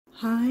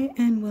Hi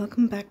and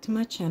welcome back to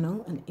my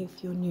channel, and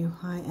if you're new,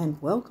 hi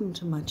and welcome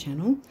to my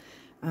channel.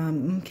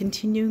 I'm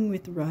continuing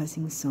with the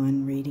rising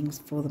sign readings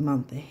for the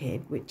month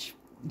ahead, which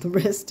the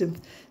rest of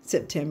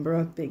September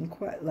I've been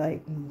quite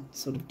late and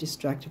sort of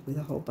distracted with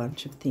a whole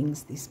bunch of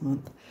things this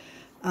month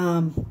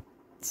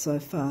so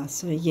far.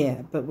 So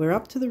yeah, but we're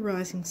up to the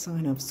rising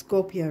sign of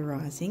Scorpio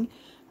rising,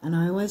 and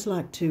I always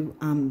like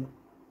to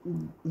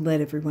let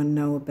everyone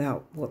know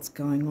about what's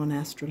going on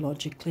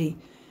astrologically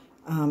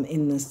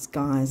in the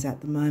skies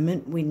at the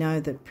moment. We know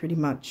that pretty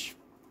much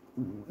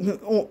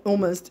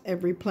almost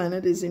every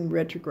planet is in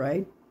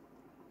retrograde,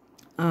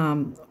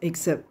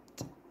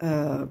 except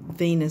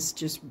Venus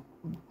just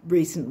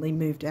recently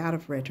moved out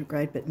of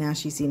retrograde, but now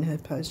she's in her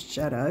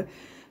post-shadow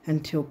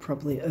until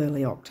probably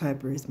early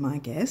October is my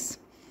guess,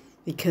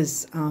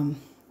 because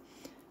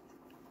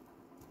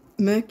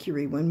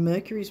Mercury, when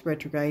Mercury's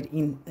retrograde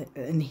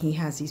and he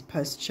has his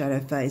post-shadow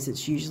phase,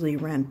 it's usually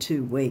around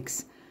 2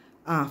 weeks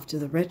after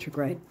the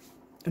retrograde.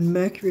 And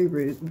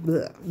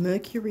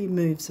Mercury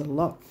moves a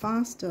lot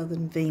faster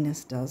than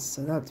Venus does,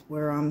 so that's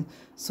where I'm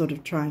sort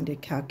of trying to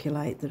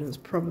calculate that it was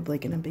probably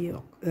going to be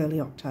early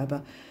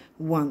October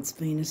once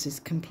Venus is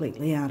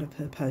completely out of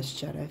her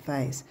post-shadow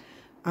phase.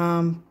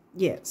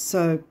 Yeah,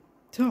 so,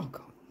 oh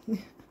God.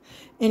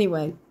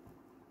 Anyway,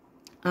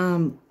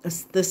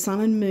 the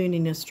sun and moon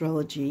in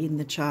astrology in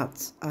the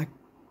charts are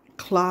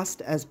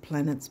classed as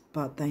planets,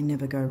 but they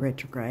never go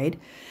retrograde.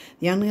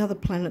 The only other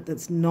planet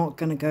that's not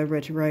going to go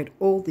retrograde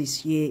all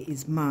this year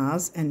is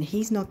Mars, and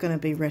he's not going to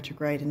be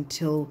retrograde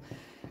until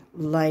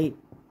late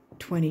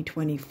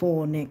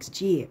 2024 next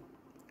year.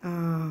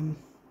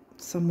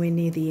 Somewhere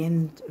near the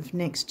end of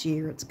next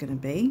year it's going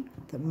to be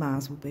that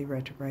Mars will be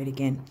retrograde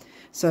again.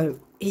 So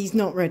he's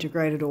not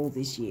retrograde at all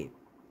this year.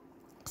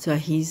 So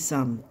he's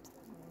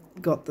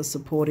got the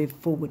supportive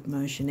forward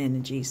motion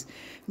energies,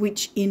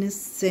 which in a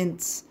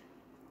sense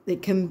there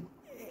can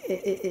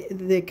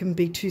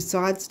be two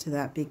sides to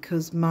that,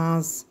 because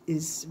Mars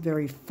is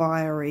very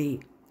fiery,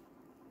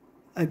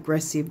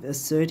 aggressive,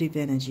 assertive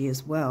energy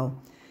as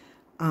well.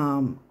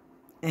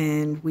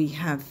 And we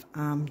have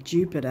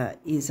Jupiter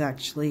is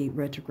actually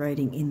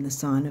retrograding in the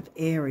sign of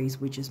Aries,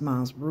 which is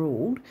Mars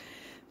ruled.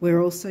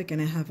 We're also going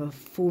to have a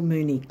full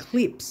moon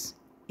eclipse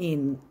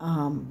in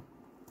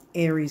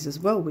Aries as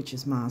well, which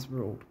is Mars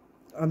ruled.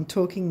 I'm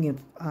talking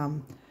of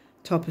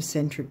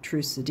topocentric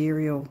true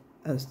sidereal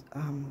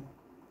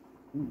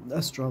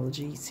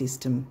astrology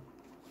system,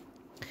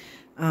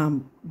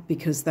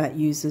 because that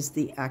uses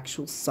the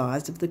actual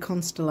size of the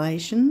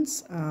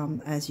constellations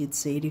as you'd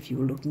see it if you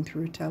were looking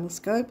through a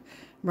telescope,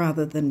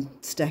 rather than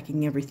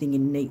stacking everything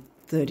in neat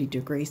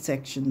 30-degree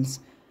sections,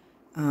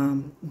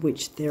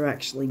 which they're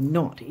actually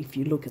not. If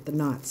you look at the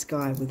night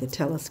sky with a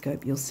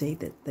telescope, you'll see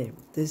that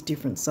there's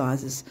different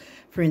sizes.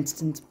 For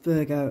instance,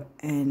 Virgo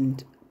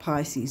and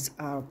Pisces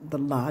are the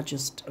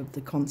largest of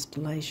the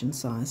constellation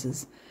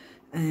sizes,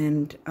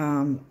 and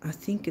I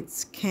think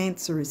it's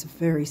Cancer is a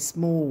very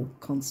small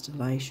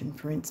constellation,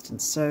 for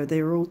instance. So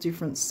they're all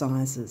different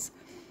sizes,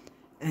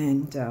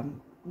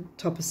 and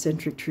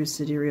topocentric true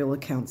sidereal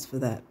accounts for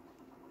that.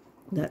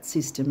 That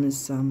system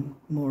is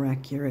more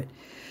accurate.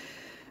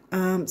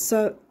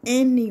 So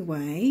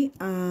anyway,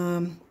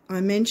 I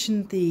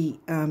mentioned the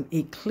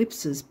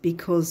eclipses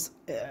because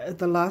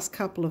the last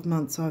couple of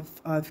months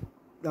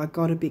I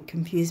got a bit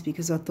confused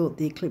because I thought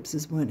the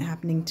eclipses weren't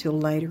happening till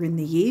later in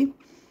the year.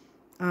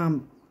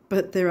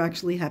 But they're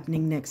actually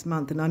happening next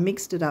month, and I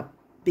mixed it up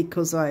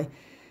because I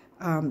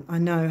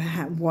know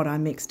what I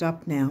mixed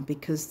up now,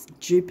 because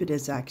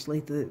Jupiter's actually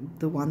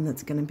the one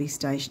that's going to be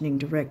stationing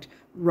direct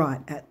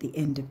right at the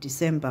end of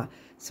December.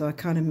 So I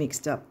kind of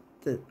mixed up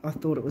that I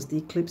thought it was the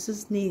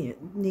eclipses near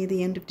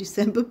the end of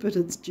December, but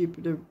it's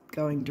Jupiter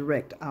going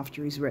direct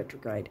after his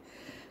retrograde.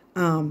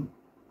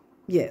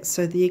 Yeah,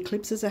 so the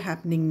eclipses are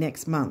happening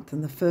next month,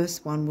 and the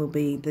first one will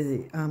be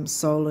the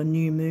solar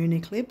new moon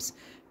eclipse.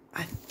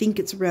 I think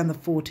it's around the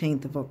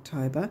 14th of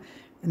October,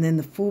 and then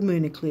the full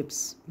moon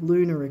eclipse,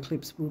 lunar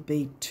eclipse, will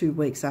be 2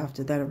 weeks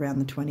after that, around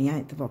the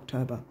 28th of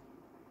October.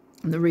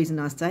 And the reason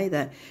I say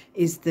that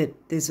is that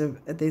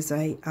there's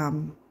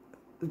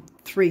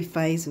 3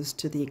 phases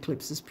to the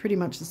eclipses, pretty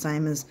much the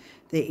same as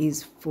there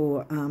is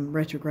for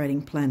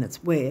retrograding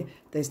planets, where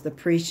there's the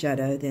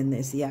pre-shadow, then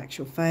there's the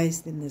actual phase,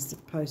 then there's the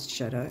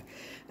post-shadow.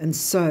 And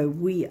so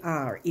we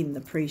are in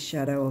the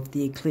pre-shadow of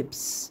the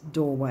eclipse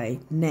doorway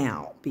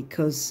now,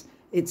 because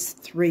it's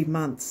 3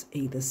 months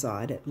either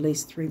side, at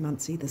least 3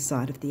 months either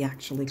side of the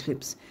actual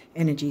eclipse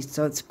energy.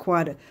 So it's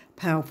quite a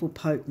powerful,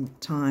 potent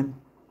time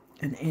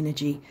and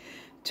energy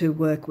to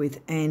work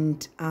with.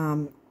 And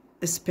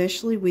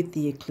especially with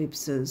the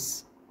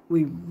eclipses,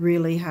 we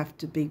really have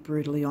to be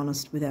brutally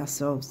honest with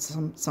ourselves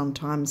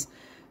sometimes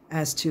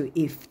as to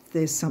if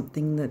there's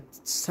something that's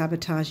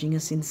sabotaging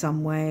us in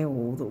some way,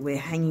 or that we're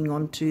hanging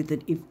on to,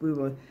 that if we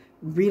were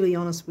really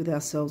honest with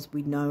ourselves,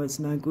 we know it's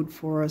no good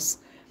for us.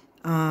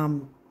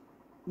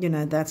 You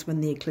know, that's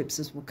when the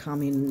eclipses will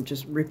come in and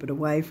just rip it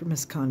away from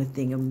us, kind of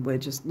thing, and we're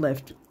just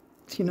left,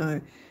 you know,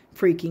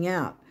 freaking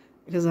out.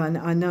 because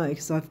I know,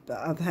 because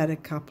I've had a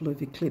couple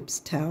of eclipse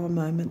tower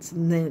moments,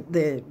 and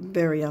they're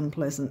very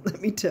unpleasant,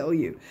 let me tell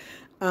you.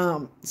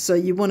 So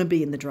you want to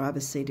be in the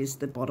driver's seat is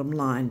the bottom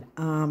line.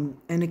 And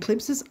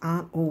eclipses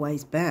aren't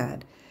always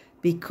bad,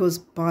 because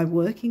by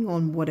working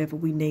on whatever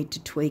we need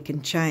to tweak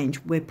and change,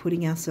 we're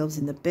putting ourselves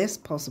in the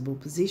best possible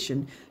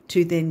position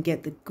to then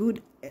get the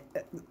good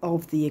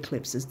of the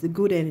eclipses, the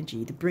good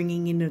energy, the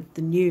bringing in of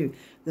the new,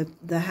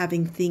 the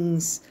having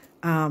things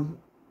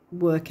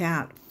work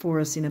out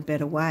for us in a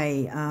better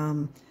way,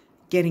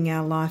 getting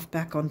our life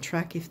back on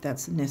track if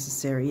that's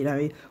necessary, you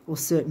know, or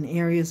certain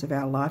areas of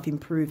our life,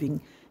 improving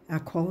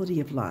our quality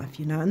of life,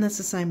 you know, and that's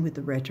the same with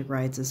the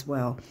retrogrades as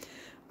well.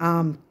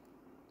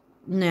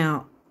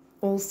 Now,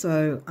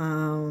 also,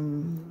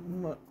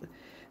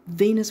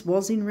 Venus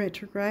was in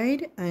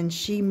retrograde, and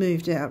she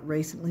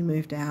recently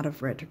moved out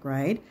of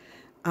retrograde,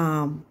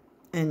 and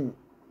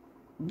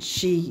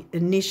she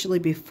initially,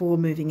 before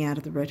moving out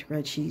of the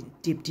retrograde, she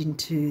dipped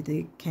into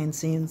the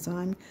Cancerian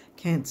sign,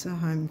 Cancer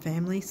home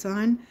family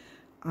sign.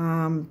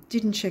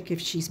 Didn't check if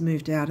she's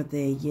moved out of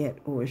there yet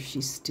or if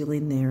she's still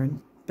in there,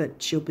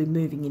 but she'll be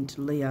moving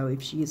into Leo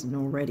if she isn't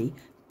already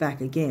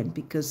back again,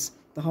 because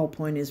the whole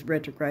point is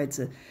retrogrades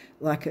are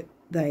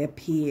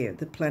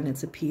the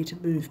planets appear to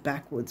move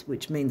backwards,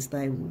 which means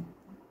they will,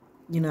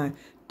 you know,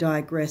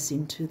 digress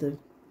into the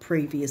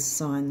previous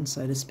sign,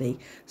 so to speak.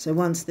 So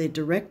once they're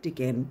direct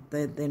again,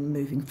 they're then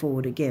moving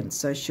forward again.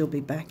 So she'll be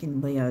back in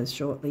Leo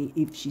shortly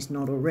if she's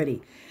not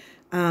already.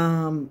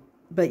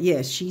 But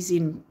yes, she's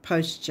in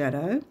post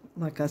shadow.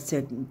 Like I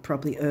said,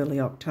 probably early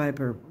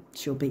October,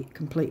 she'll be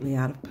completely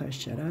out of post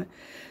shadow.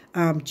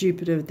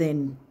 Jupiter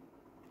then,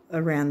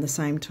 around the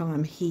same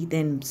time, he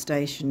then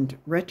stationed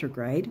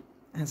retrograde,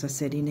 as I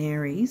said, in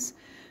Aries.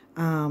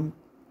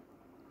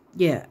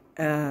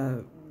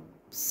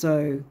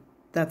 So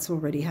that's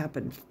already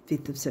happened.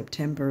 5th of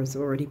September has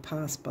already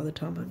passed by the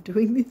time I'm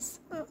doing this.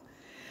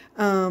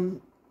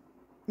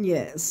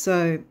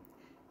 So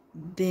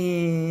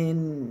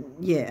then,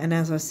 and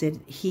as I said,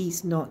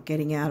 he's not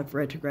getting out of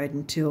retrograde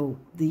until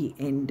the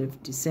end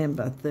of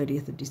December,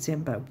 30th of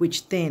December,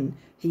 which then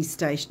he's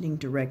stationing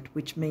direct,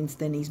 which means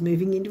then he's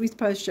moving into his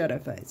post-shadow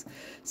phase.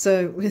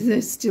 So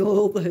there's still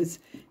all those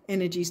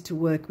energies to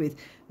work with.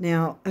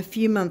 Now, a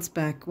few months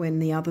back when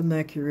the other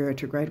Mercury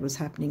retrograde was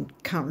happening,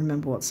 can't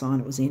remember what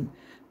sign it was in,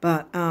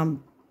 but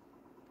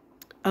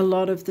a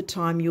lot of the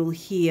time you'll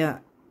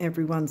hear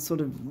everyone sort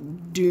of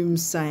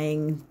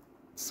doomsaying,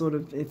 sort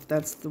of, if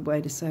that's the way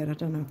to say it. I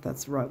don't know if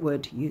that's the right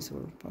word to use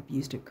or if I've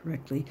used it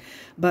correctly,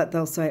 but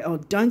they'll say, oh,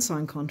 don't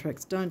sign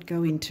contracts, don't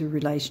go into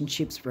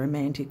relationships,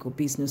 romantic or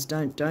business,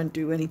 don't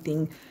do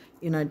anything,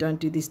 you know, don't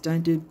do this,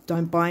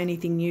 don't buy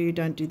anything new,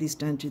 don't do this,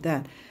 don't do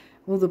that.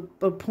 Well,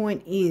 the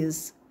point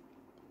is,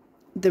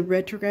 the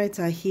retrogrades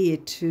are here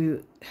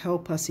to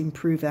help us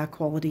improve our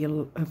quality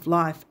of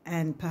life,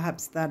 and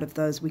perhaps that of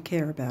those we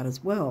care about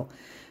as well.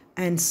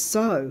 And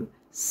so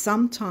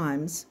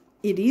sometimes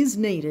it is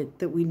needed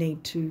that we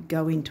need to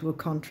go into a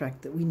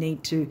contract, that we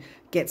need to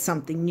get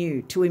something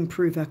new to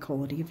improve our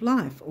quality of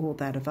life or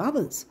that of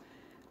others.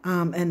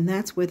 And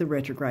that's where the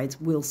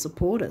retrogrades will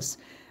support us.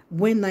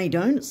 When they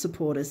don't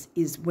support us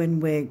is when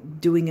we're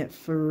doing it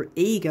for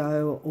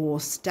ego or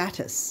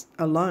status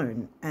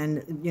alone,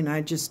 and, you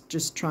know,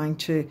 just trying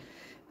to,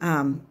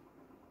 how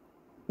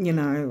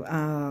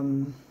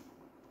do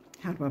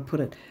I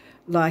put it?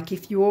 Like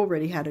if you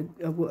already had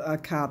a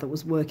car that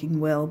was working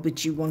well,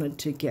 but you wanted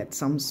to get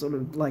some sort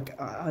of, like,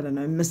 I don't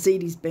know,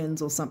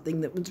 Mercedes-Benz or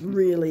something that was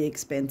really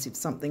expensive,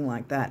 something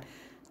like that,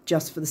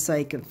 just for the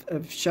sake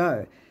of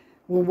show.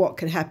 Well, what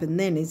could happen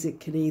then is it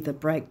could either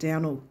break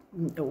down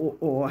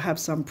or have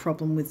some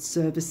problem with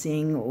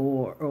servicing,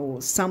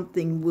 or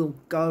something will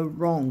go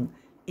wrong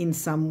in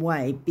some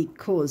way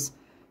because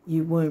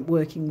you weren't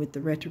working with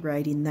the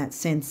retrograde in that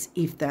sense,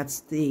 if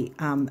that's the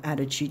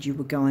attitude you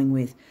were going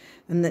with.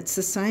 And that's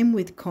the same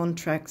with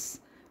contracts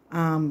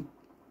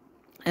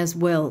as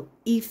well.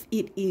 If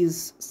it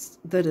is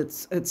that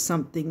it's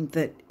something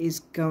that is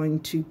going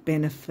to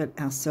benefit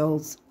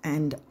ourselves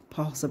and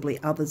possibly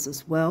others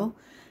as well,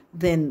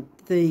 then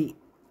the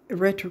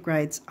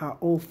retrogrades are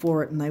all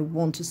for it, and they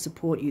want to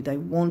support you. They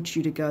want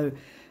you to go.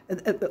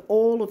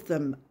 All of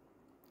them,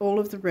 all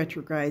of the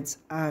retrogrades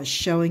are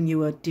showing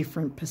you a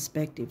different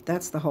perspective.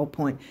 That's the whole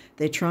point.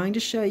 They're trying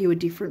to show you a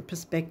different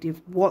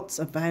perspective, what's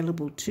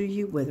available to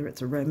you, whether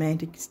it's a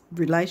romantic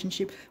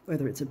relationship,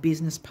 whether it's a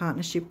business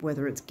partnership,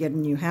 whether it's getting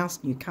a new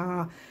house, new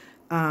car,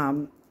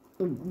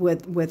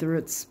 whether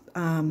it's,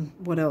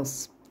 what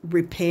else,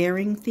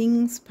 repairing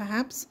things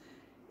perhaps,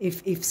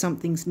 if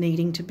something's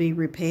needing to be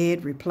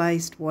repaired,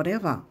 replaced,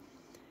 whatever.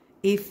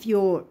 If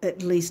you're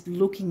at least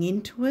looking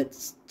into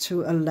it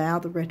to allow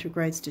the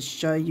retrogrades to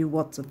show you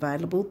what's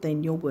available,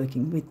 then you're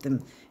working with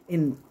them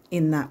in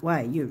that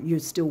way. You're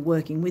still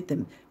working with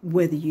them,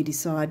 whether you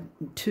decide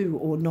to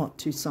or not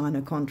to sign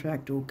a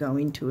contract or go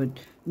into a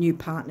new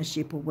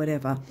partnership or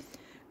whatever.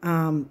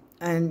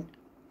 And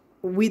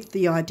with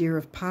the idea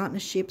of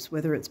partnerships,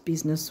 whether it's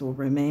business or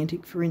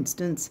romantic, for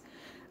instance,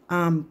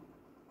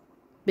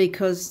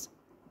 because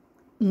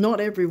not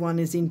everyone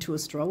is into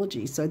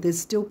astrology. So there's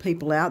still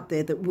people out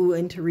there that will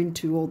enter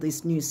into all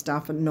this new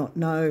stuff and not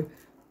know,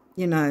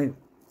 you know,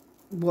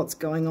 what's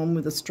going on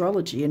with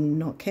astrology and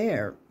not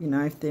care, you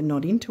know, if they're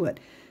not into it.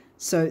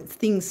 So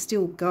things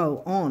still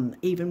go on,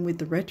 even with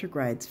the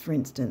retrogrades, for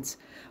instance.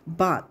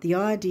 But the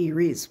idea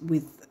is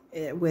with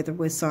whether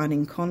we're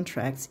signing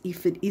contracts,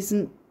 if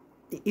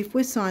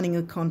we're signing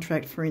a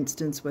contract, for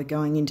instance, we're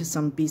going into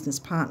some business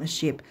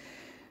partnership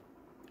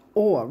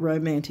or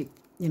romantic,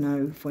 you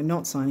know, if we're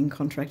not signing a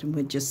contract and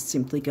we're just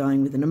simply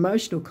going with an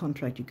emotional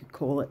contract, you could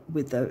call it,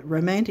 with a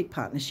romantic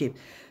partnership.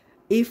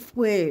 If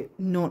we're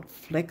not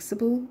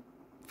flexible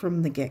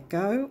from the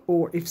get-go,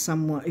 or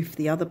if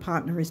the other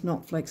partner is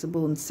not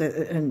flexible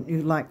and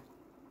you're like,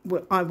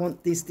 well, I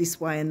want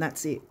this way and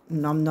that's it,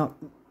 and I'm not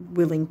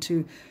willing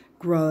to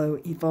grow,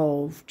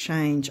 evolve,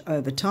 change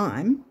over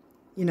time,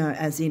 you know,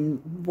 as in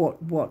what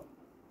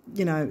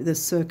you know, the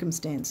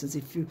circumstances.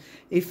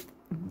 If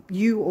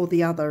you or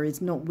the other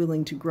is not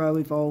willing to grow,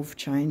 evolve,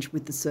 change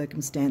with the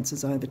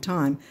circumstances over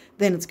time,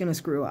 then it's going to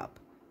screw up.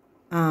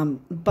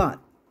 But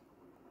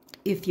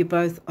if you're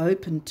both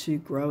open to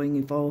growing,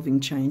 evolving,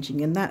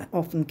 changing, and that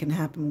often can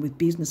happen with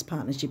business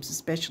partnerships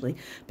especially,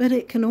 but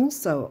it can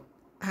also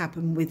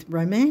happen with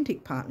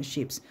romantic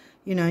partnerships.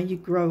 You know, you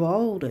grow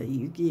older,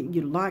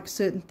 you like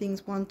certain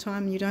things one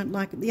time and you don't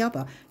like it the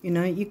other. You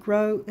know, you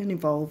grow and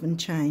evolve and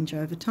change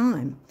over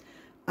time.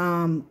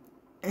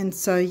 And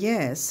so,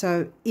 yeah,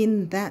 so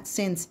in that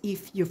sense,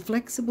 if you're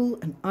flexible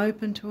and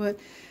open to it,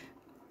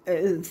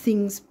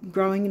 things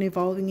growing and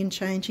evolving and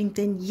changing,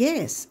 then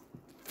yes,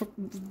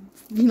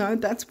 you know,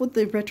 that's what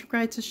the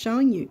retrogrades are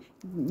showing you.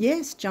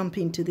 Yes, jump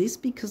into this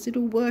because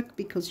it'll work,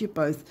 because you're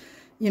both,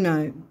 you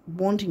know,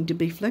 wanting to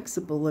be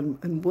flexible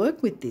and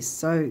work with this.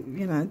 So,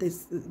 you know,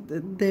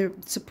 they're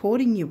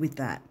supporting you with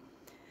that.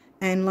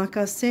 And like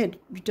I said,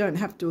 you don't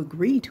have to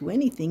agree to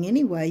anything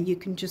anyway. You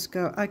can just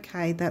go,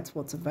 okay, that's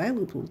what's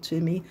available to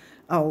me.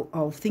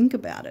 I'll think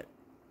about it.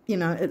 You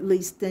know, at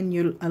least then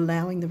you're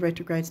allowing the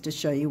retrogrades to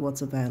show you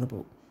what's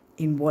available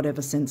in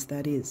whatever sense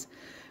that is.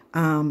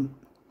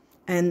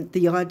 And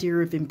the idea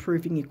of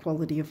improving your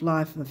quality of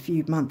life a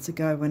few months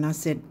ago, when I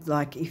said,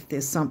 like, if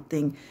there's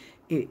something,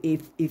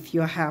 if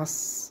your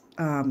house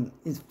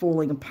is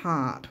falling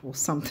apart or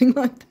something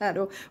like that,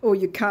 or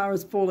your car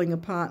is falling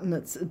apart and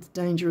it's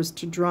dangerous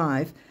to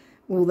drive,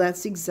 well,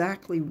 that's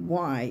exactly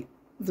why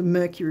the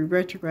Mercury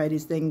retrograde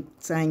is then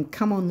saying,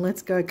 come on,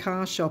 let's go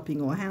car shopping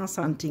or house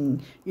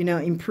hunting, you know,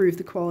 improve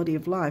the quality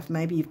of life.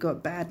 Maybe you've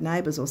got bad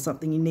neighbours or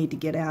something, you need to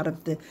get out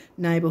of the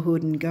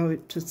neighbourhood and go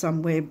to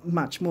somewhere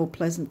much more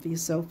pleasant for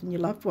yourself and your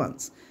loved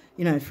ones,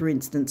 you know, for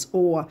instance.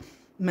 Or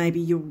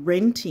maybe you're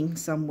renting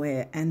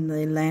somewhere and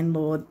the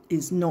landlord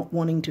is not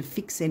wanting to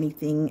fix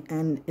anything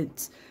and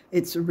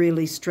it's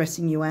really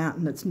stressing you out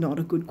and it's not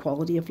a good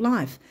quality of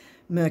life.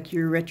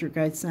 Mercury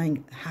retrograde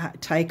saying,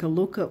 take a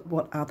look at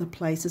what other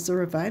places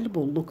are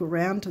available. Look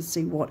around to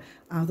see what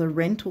other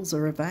rentals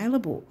are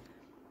available.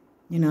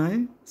 You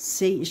know,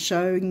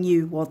 showing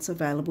you what's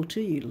available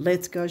to you.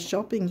 Let's go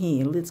shopping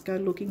here. Let's go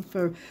looking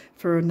for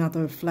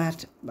another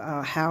flat,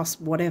 house,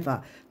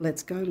 whatever.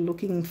 Let's go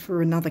looking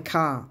for another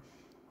car.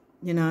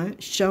 You know,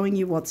 showing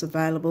you what's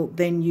available.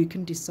 Then you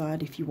can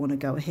decide if you want to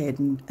go ahead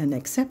and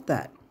accept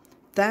that.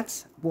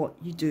 That's what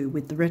you do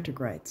with the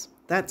retrogrades.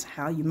 That's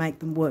how you make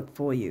them work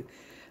for you.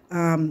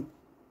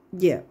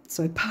 Yeah,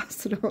 so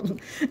pass it on.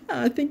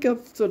 I think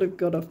I've sort of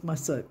got off my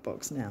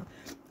soapbox now.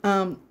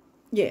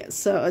 Yeah,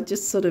 so I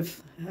just sort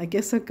of, I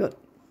guess I got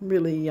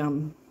really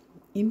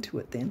into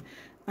it then.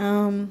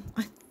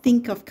 I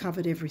think I've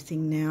covered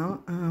everything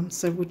now.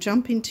 So we'll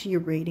jump into your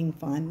reading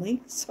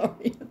finally.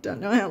 Sorry, I don't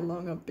know how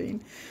long I've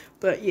been.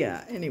 But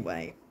yeah,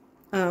 anyway.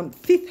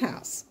 Fifth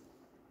house.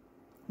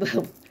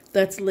 Well,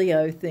 that's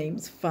Leo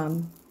themes,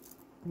 fun,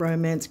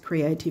 romance,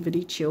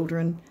 creativity,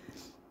 children.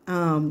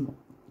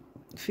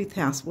 Fifth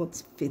house,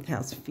 what's fifth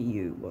house for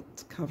you?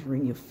 What's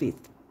covering your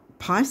fifth?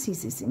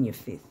 Pisces is in your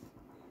fifth.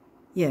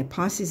 Yeah,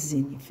 Pisces is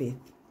in your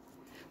fifth.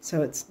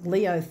 So it's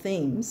Leo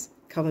themes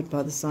covered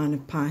by the sign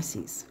of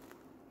Pisces.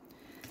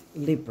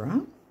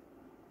 Libra,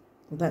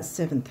 well, that's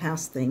seventh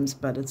house themes,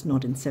 but it's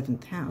not in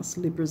seventh house.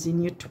 Libra's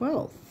in your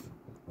 12th.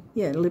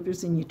 Yeah,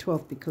 Libra's in your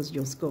 12th because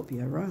you're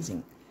Scorpio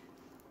rising.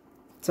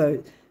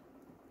 So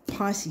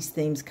Pisces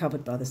themes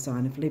covered by the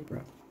sign of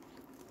Libra.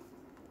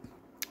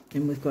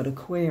 Then we've got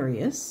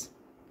Aquarius.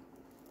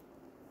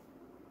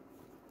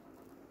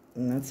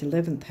 And that's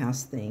 11th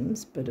house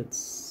themes, but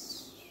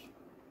it's...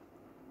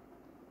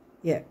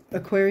 Yeah,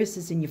 Aquarius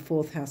is in your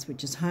 4th house,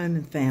 which is home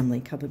and family,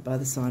 covered by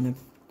the sign of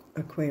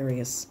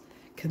Aquarius,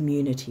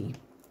 community.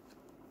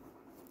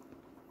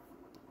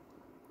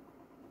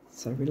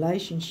 So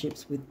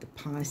relationships with the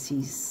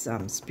Pisces,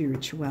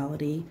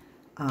 spirituality,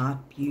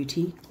 art,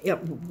 beauty. Yeah,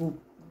 well,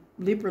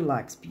 Libra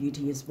likes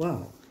beauty as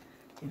well,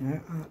 you know,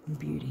 art and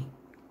beauty.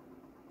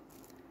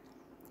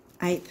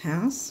 8th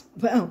house,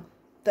 well,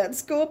 that's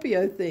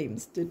Scorpio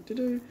themes.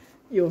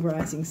 Your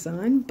rising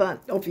sign,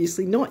 but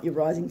obviously not your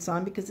rising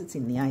sign because it's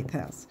in the 8th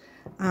house.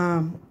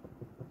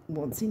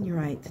 What's in your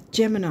 8th?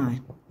 Gemini.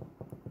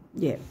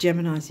 Yeah,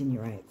 Gemini's in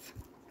your 8th.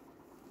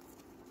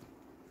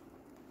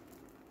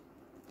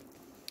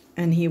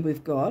 And here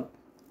we've got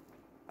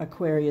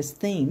Aquarius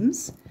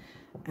themes.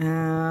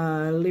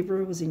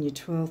 Libra was in your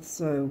 12th,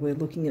 so we're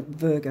looking at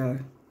Virgo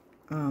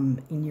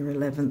in your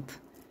 11th.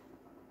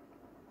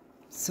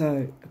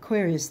 So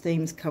Aquarius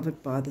themes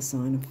covered by the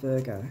sign of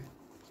Virgo.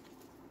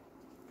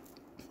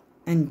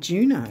 And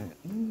Juno.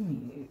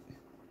 Ooh,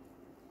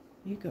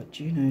 you got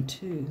Juno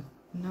too.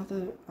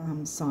 Another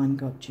sign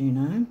got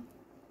Juno.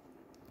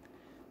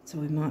 So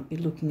we might be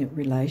looking at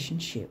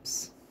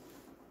relationships.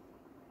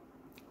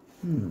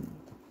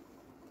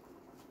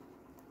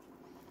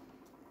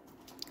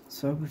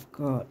 So we've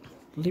got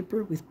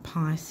Libra with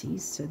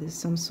Pisces, so there's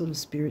some sort of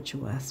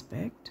spiritual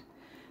aspect.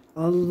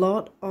 A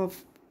lot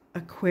of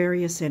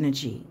Aquarius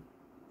energy.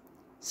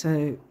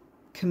 So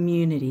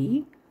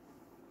community.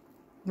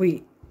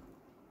 We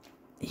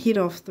hit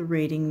off the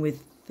reading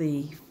with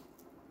the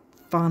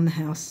fun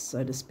house,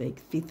 so to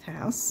speak, 5th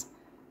house.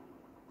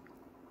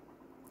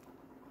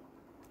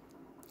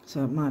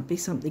 So it might be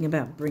something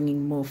about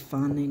bringing more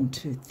fun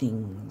into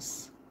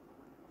things.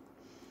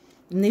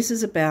 And this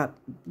is about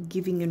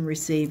giving and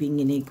receiving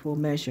in equal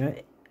measure.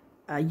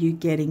 Are you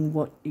getting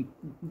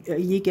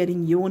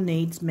your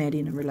needs met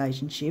in a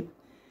relationship?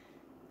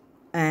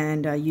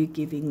 And are you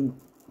giving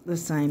the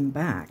same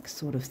back,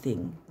 sort of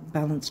thing?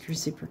 Balanced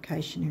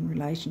reciprocation in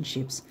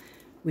relationships,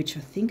 which I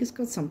think has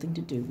got something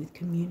to do with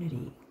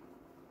community.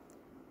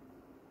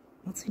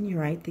 What's in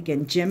your 8th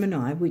again?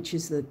 Gemini, which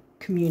is the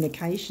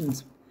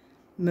communications.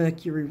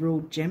 Mercury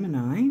ruled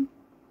Gemini.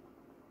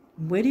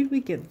 Where did we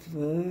get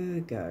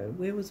Virgo?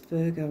 Where was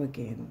Virgo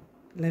again?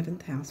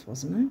 11th house,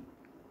 wasn't it?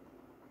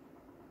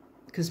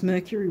 Because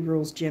Mercury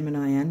rules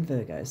Gemini and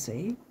Virgo,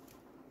 see?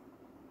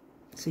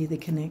 See the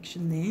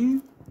connection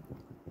there?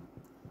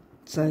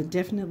 So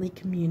definitely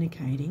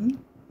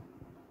communicating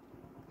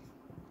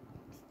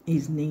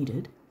is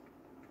needed.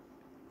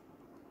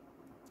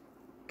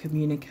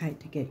 Communicate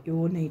to get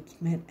your needs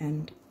met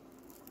and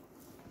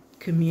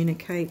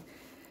communicate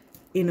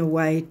in a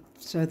way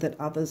so that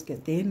others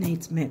get their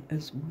needs met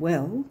as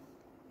well.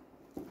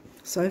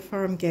 So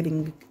far I'm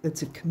getting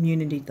it's a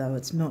community though.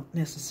 It's not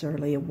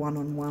necessarily a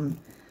one-on-one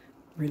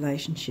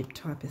relationship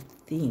type of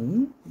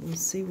thing. We'll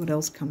see what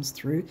else comes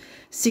through.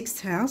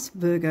 6th house,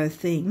 Virgo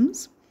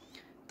themes.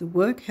 The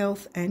work,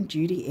 health and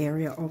duty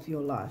area of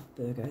your life.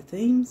 Virgo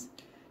themes.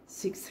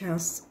 6th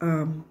house,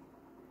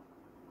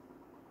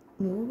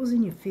 what was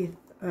in your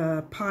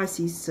 5th?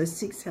 Pisces, so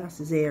 6th house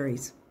is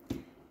Aries.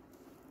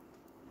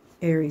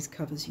 Aries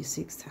covers your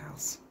 6th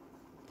house.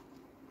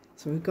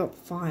 So we've got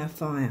fire,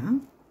 fire.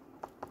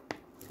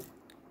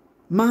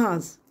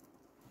 Mars.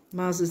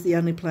 Mars is the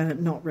only planet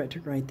not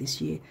retrograde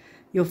this year.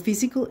 Your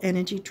physical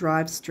energy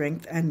drives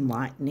strength and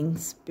lightning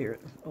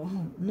spirit.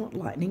 Oh, not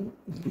lightning.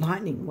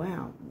 Lightning,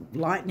 wow.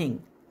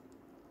 Lightning.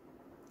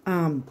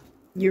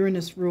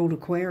 Uranus ruled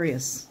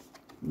Aquarius.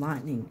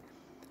 Lightning.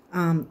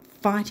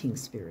 Fighting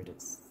spirit,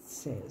 it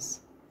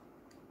says.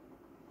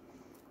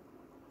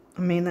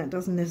 I mean, that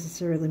doesn't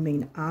necessarily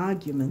mean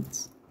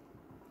arguments,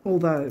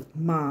 although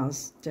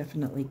Mars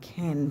definitely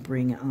can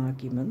bring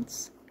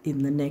arguments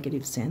in the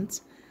negative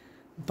sense.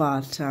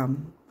 But,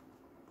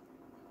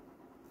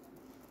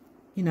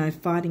 you know,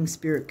 fighting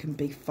spirit can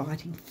be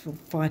fighting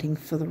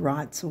for the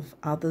rights of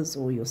others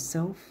or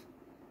yourself,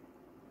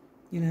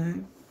 you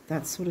know,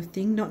 that sort of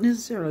thing. Not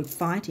necessarily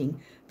fighting,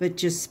 but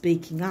just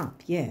speaking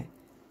up, yeah.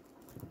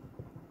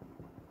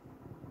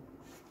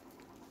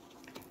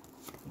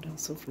 What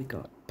else have we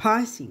got?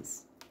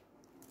 Pisces.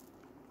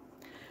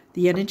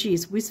 The energy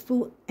is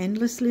wistful,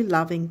 endlessly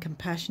loving,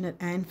 compassionate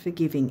and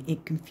forgiving.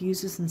 It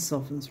confuses and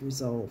softens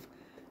resolve.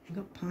 We've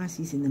got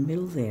Pisces in the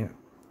middle there.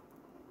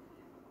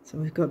 So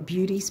we've got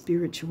beauty,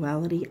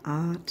 spirituality,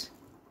 art.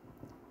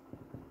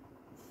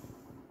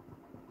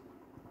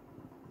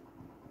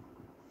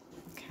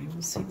 Okay,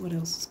 we'll see what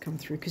else has come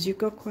through, because you've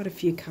got quite a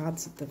few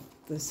cards at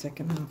the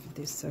second half of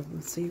this, so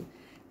we'll see,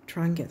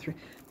 try and get through.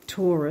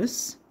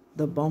 Taurus,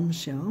 the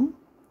bombshell.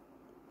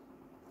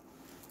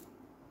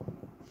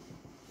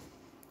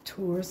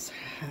 Taurus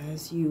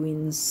has you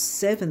in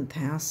 7th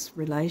house,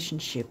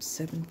 relationships.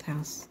 7th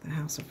house, the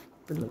house of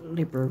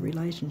Libra,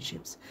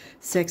 relationships.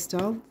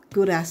 Sextile,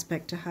 good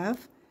aspect to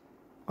have.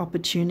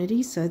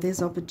 Opportunity, so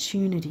there's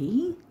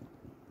opportunity.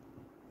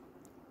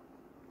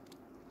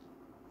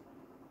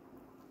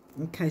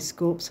 Okay,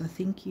 Scorps, I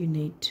think you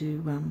need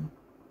to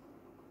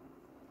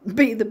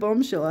be the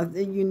bombshell. I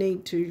think you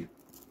need to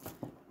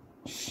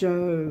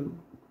show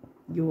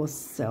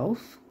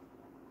yourself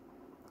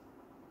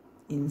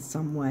in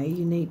some way.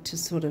 You need to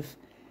sort of,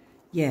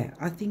 yeah,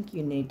 I think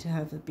you need to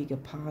have a bigger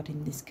part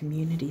in this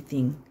community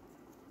thing.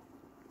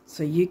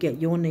 So you get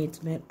your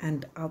needs met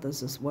and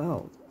others as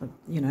well.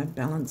 You know,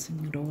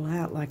 balancing it all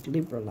out like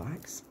Libra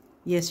likes.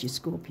 Yes, you're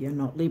Scorpio,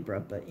 not Libra,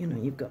 but, you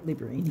know, you've got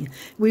Libra in here.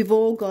 We've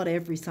all got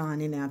every sign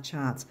in our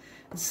charts.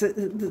 So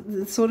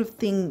the sort of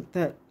thing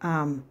that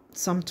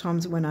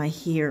sometimes when I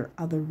hear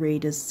other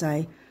readers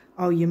say,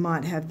 oh, you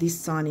might have this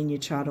sign in your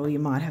chart or you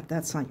might have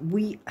that sign.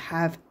 We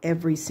have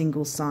every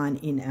single sign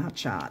in our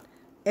chart.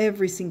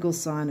 Every single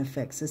sign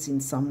affects us in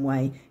some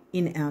way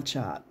in our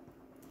chart.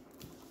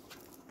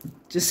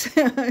 Just,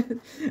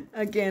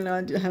 again,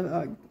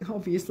 I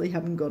obviously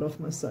haven't got off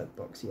my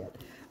soapbox yet.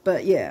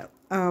 But yeah,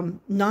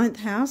 ninth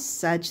house,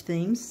 Sag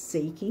themes,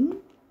 seeking.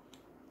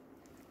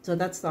 So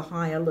that's the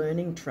higher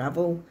learning,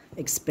 travel,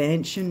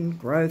 expansion,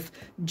 growth.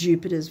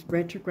 Jupiter's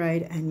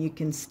retrograde, and you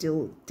can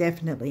still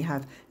definitely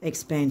have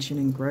expansion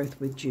and growth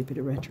with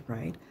Jupiter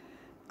retrograde.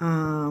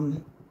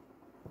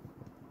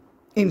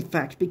 In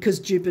fact, because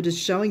Jupiter's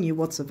showing you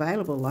what's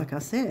available, like I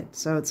said.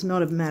 So it's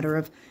not a matter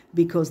of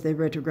because they're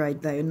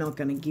retrograde, they're not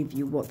going to give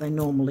you what they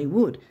normally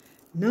would.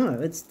 No,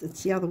 it's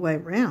the other way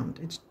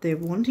around. They're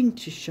wanting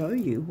to show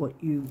you what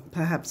you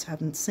perhaps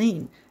haven't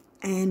seen.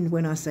 And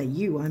when I say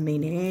you, I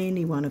mean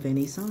anyone of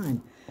any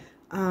sign.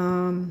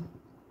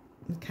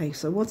 Okay,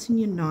 so what's in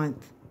your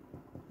ninth?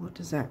 What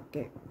does that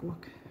get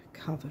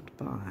covered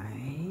by?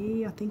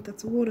 I think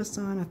that's a water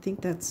sign. I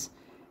think that's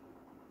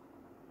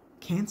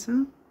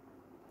Cancer.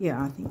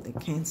 Yeah, I think the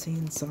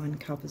Cancerian sign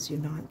covers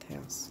your ninth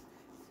house.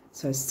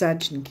 So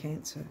Sag and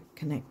Cancer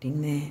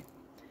connecting there.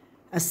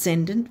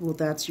 Ascendant, well,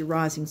 that's your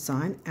rising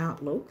sign.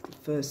 Outlook, the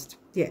first,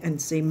 yeah,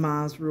 and see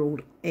Mars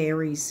ruled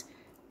Aries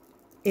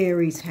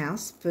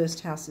house.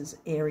 First house is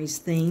Aries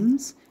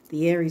themes.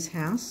 The Aries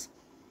house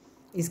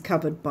is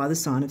covered by the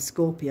sign of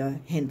Scorpio,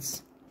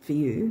 hence for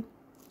you,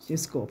 it's your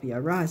Scorpio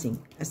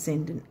rising.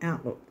 Ascendant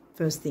outlook,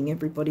 first thing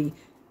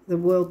the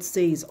world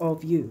sees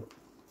of you.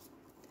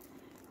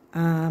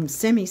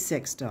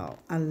 Semi-sextile,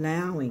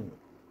 allowing.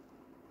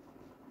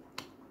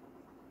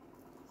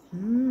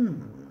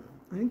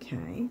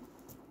 Okay.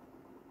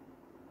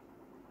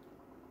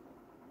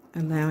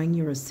 Allowing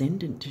your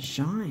ascendant to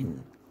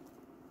shine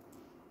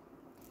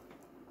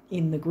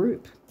in the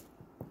group,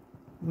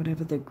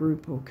 whatever the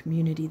group or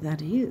community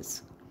that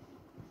is.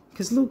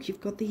 Because look,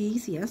 you've got the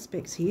easy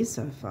aspects here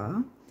so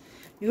far.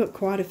 You've got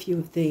quite a few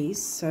of these,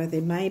 so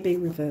there may be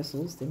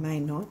reversals, there may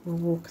not. We'll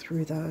walk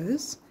through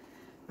those.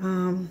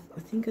 I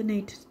think I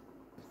need to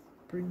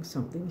bring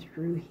something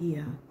through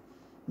here.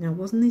 Now,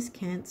 wasn't this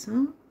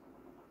Cancer?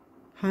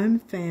 Home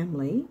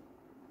family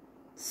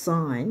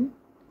sign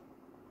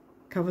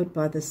covered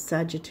by the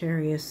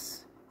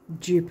Sagittarius,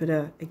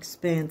 Jupiter,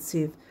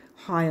 expansive,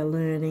 higher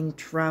learning,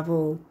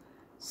 travel,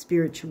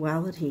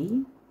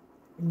 spirituality,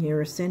 and your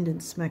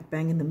ascendant smack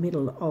bang in the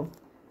middle of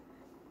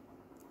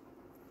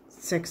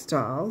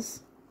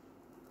sextiles.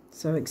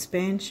 So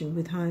expansion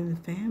with home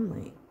and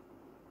family.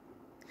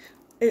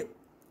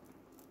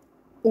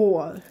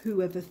 Or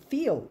whoever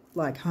feel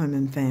like home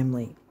and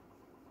family.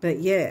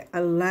 But yeah,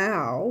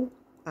 allow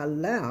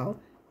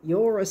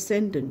your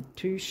ascendant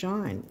to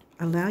shine.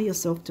 Allow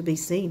yourself to be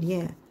seen.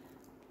 Yeah,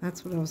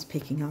 that's what I was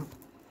picking up.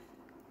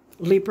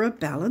 Libra,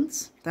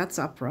 balance. That's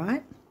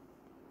upright.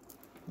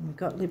 And we've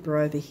got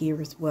Libra over here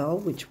as well,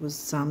 which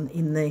was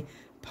in the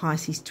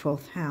Pisces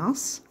 12th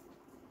house.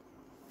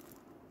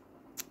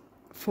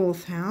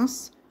 4th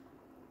house,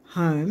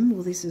 home.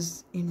 Well, this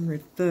is in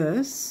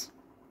reverse.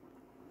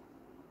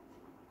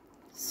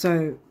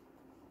 So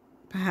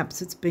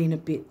perhaps it's been a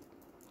bit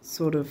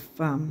sort of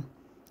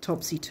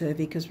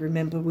topsy-turvy, because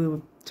remember we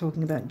were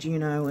talking about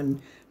Juno and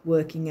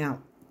working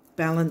out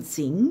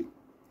balancing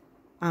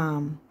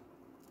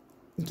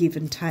give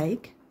and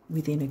take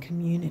within a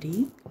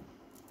community.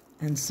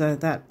 And so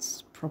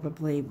that's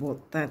probably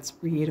what that's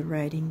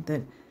reiterating,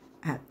 that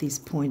at this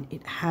point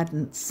it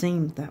hadn't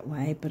seemed that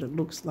way, but it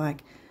looks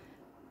like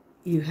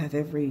you have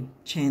every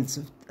chance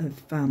of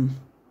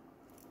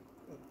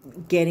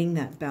getting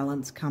that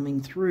balance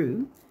coming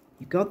through.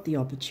 You've got the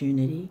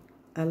opportunity.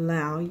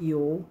 Allow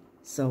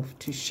yourself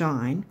to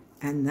shine,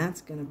 and that's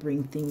going to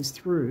bring things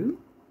through.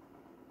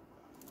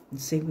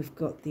 And see, we've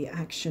got the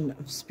action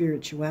of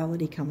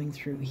spirituality coming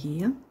through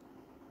here.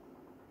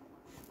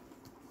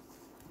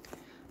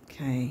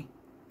 Okay,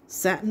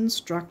 Saturn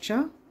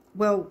structure.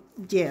 Well,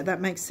 yeah,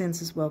 that makes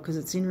sense as well, because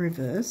it's in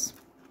reverse.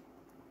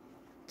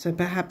 So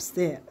perhaps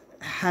there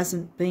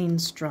hasn't been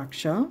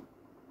structure.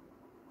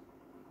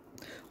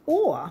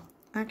 Or,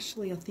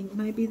 actually, I think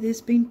maybe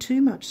there's been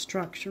too much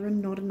structure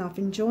and not enough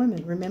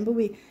enjoyment. Remember,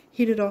 we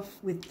hit it off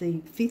with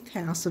the 5th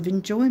house of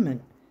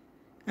enjoyment.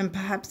 And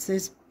perhaps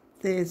there's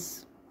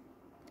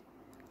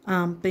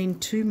been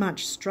too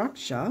much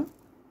structure,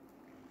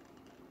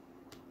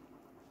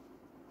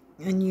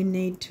 and you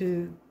need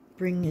to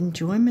bring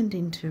enjoyment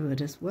into it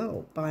as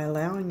well by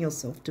allowing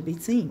yourself to be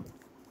seen.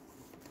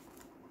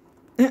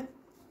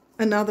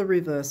 Another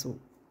reversal.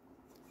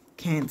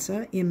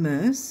 Cancer,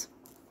 immerse.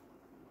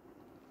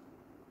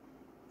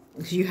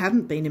 Because you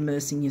haven't been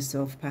immersing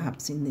yourself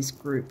perhaps in this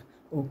group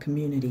or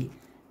community,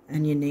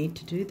 and you need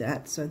to do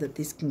that so that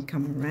this can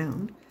come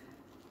around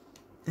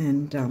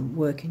and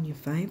work in your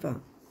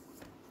favour.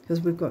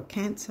 Because we've got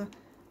Cancer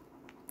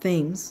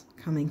themes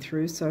coming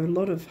through, so a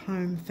lot of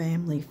home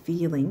family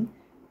feeling,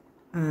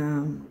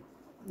 a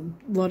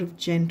lot of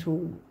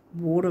gentle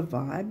water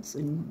vibes,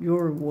 and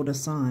you're a water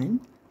sign.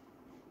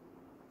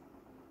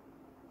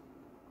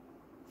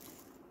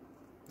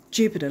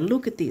 Jupiter,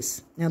 look at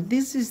this. Now,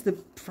 this is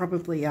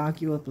probably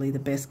arguably the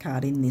best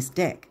card in this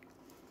deck,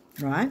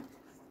 right?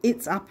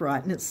 it's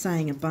upright and it's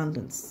saying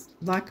abundance.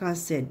 Like I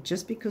said,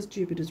 just because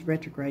Jupiter's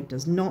retrograde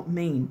does not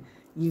mean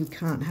you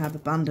can't have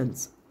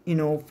abundance in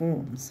all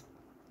forms.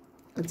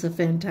 It's a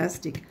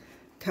fantastic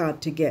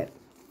card to get.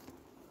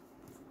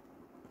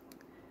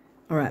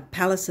 All right,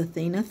 Pallas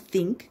Athena,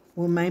 think.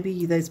 Well,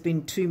 maybe there's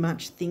been too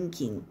much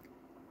thinking,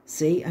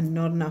 see, and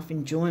not enough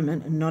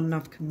enjoyment and not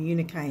enough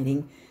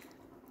communicating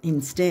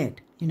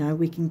instead. You know,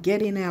 we can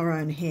get in our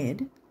own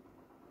head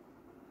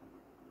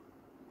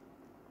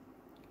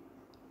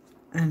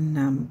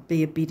and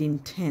be a bit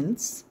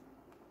intense.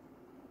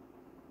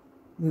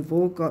 We've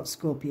all got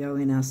Scorpio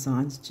in our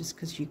signs. Just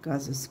because you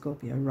guys are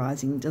Scorpio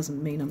rising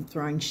doesn't mean I'm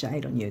throwing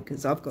shade on you,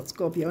 because I've got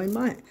Scorpio in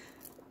my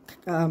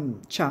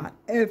chart.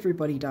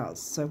 Everybody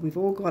does. So we've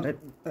all got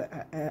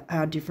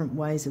our different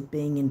ways of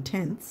being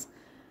intense,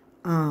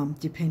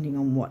 depending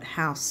on what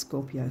house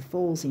Scorpio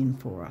falls in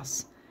for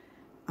us.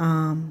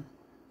 You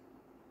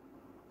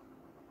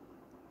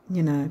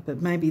know,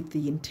 but maybe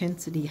the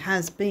intensity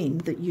has been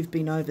that you've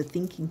been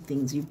overthinking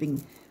things. You've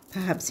been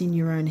perhaps in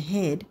your own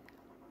head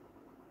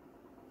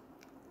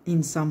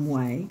in some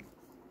way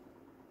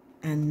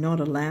and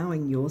not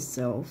allowing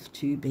yourself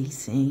to be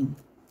seen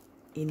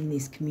in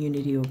this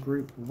community or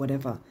group or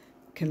whatever,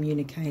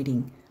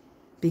 communicating.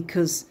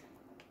 Because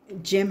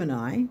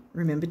Gemini,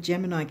 remember,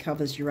 Gemini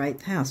covers your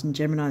 8th house, and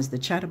Gemini is the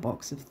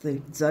chatterbox of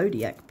the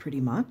zodiac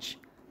pretty much.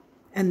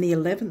 And the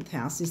 11th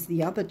house is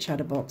the other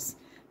chatterbox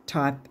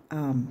type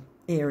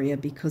area,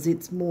 because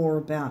it's more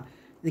about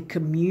the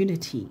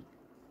community,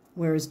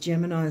 whereas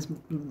Gemini is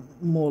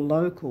more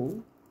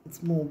local.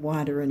 It's more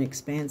wider and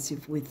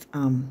expansive, with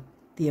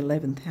the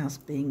 11th house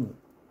being,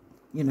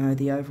 you know,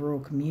 the overall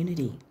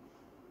community.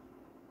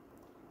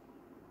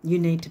 You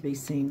need to be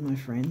seen, my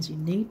friends. You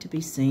need to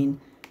be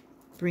seen.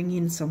 Bring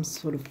in some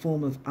sort of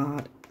form of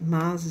art.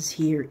 Mars is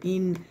here.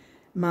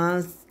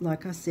 Mars,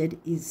 like I said,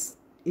 is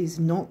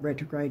not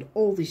retrograde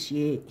all this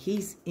year.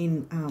 He's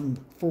in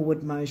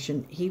forward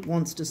motion. He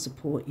wants to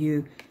support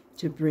you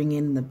to bring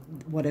in the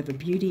whatever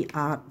beauty,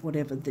 art,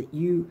 whatever that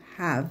you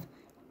have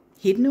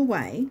hidden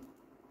away.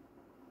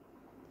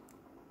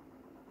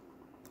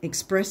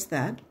 Express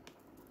that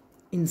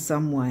in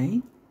some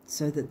way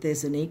so that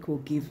there's an equal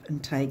give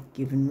and take,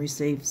 give and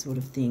receive sort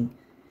of thing.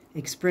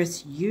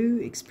 Express you,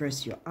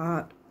 express your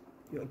art,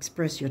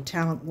 express your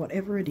talent,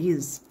 whatever it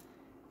is.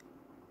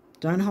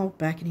 Don't hold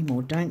back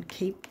anymore. Don't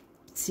keep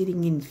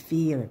sitting in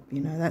fear.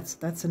 You know,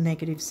 that's a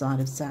negative side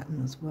of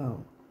Saturn as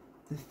well,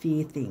 the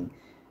fear thing,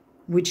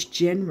 which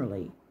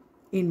generally,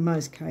 in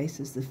most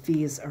cases, the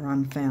fears are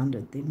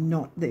unfounded. They're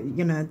not,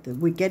 you know,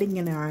 we're getting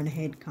in our own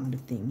head kind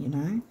of thing, you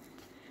know.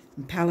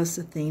 And Pallas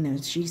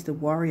Athena, she's the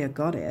warrior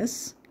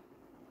goddess,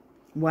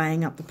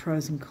 weighing up the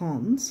pros and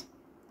cons.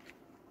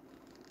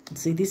 And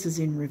see, this is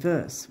in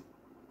reverse.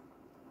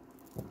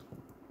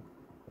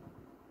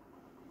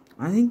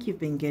 I think you've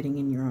been getting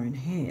in your own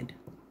head.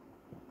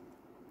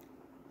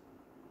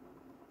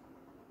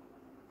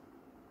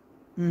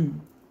 I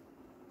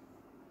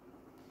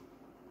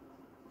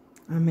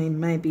mean,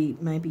 maybe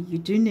you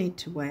do need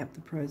to weigh up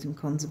the pros and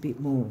cons a bit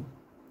more,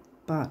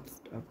 but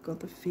I've got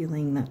the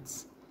feeling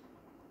that's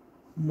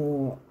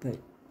more that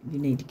you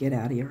need to get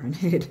out of your own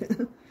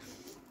head.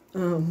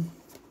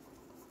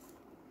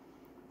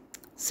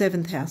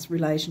 7th house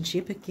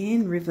relationship,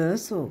 again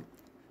reversal.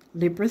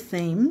 Libra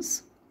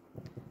themes.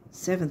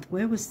 7th,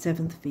 where was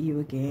 7th for you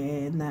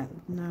again?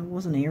 No, it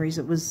wasn't Aries,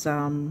 it was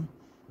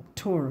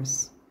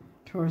Taurus.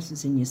 Taurus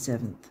is in your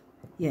 7th.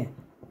 Yeah.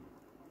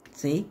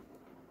 See?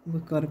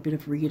 We've got a bit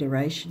of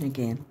reiteration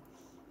again.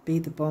 Be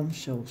the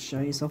bombshell, show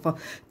yourself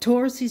off.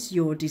 Taurus is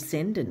your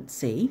descendant,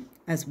 see,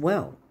 as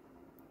well.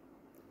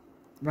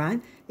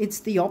 Right? It's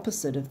the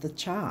opposite of the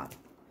chart.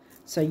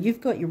 So you've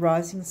got your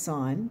rising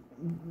sign.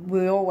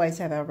 We always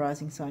have our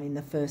rising sign in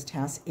the 1st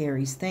house,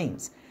 Aries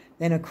themes.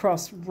 Then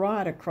across,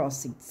 right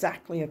across,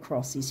 exactly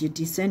across is your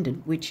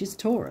descendant, which is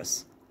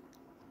Taurus.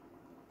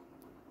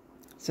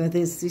 So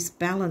there's this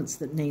balance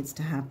that needs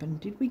to happen.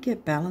 Did we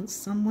get balance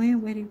somewhere?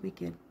 Where did we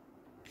get?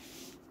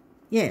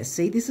 Yeah,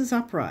 see, this is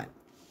upright.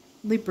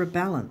 Libra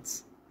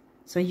balance.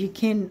 So you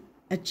can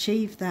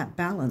achieve that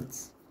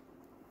balance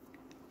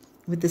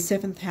with the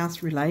 7th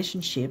house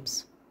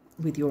relationships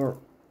with your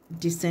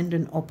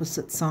descendant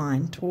opposite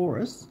sign,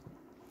 Taurus.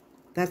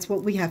 That's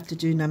what we have to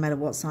do no matter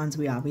what signs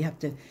we are. We have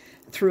to,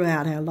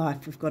 throughout our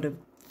life, we've got to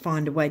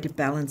find a way to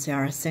balance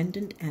our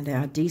ascendant and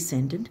our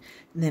descendant,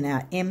 and then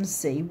our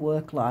MC,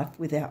 work life,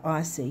 with our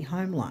IC,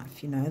 home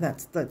life. You know,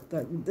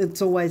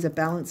 it's always a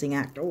balancing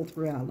act all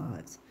through our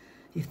lives,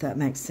 if that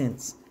makes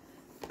sense.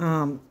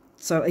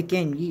 So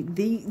again,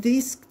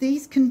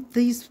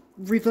 these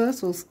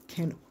reversals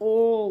can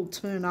all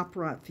turn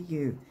upright for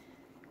you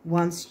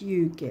once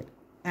you get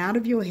out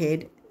of your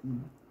head,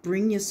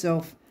 bring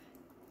yourself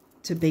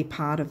to be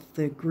part of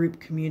the group,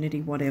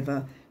 community,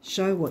 whatever.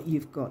 Show what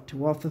you've got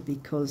to offer,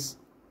 because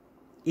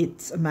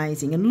it's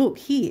amazing. And look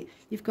here,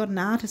 you've got an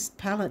artist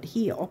palette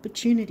here,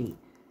 opportunity.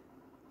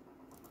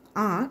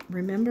 Art,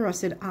 remember I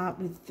said art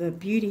with the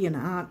beauty, and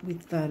art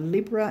with the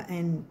Libra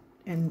and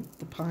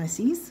the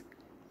Pisces.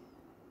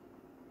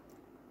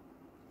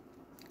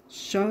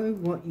 Show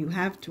what you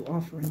have to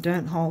offer and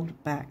don't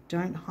hold back.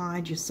 Don't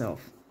hide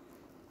yourself.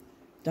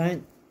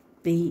 Don't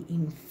be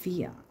in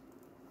fear.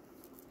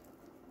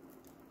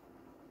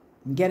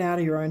 Get out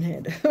of your own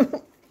head.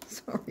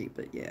 Sorry,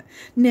 but yeah.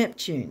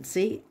 Neptune,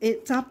 see,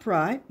 it's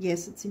upright.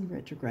 Yes, it's in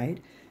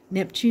retrograde.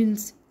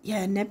 Neptune's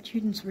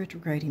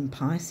retrograde in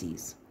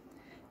Pisces.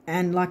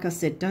 And like I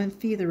said, don't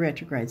fear the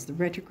retrogrades. The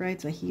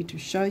retrogrades are here to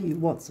show you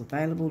what's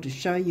available, to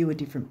show you a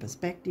different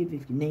perspective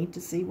if you need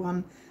to see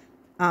one,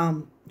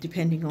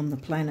 depending on the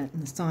planet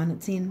and the sign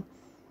it's in.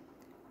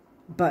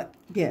 But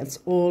yeah, it's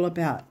all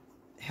about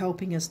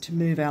helping us to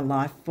move our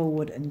life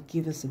forward and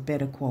give us a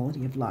better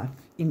quality of life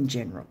in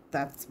general.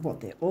 That's what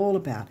they're all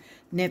about.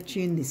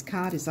 Neptune, this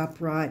card is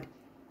upright.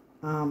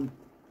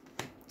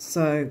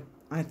 So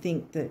I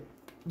think that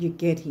you're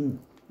getting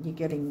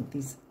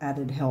this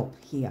added help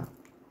here.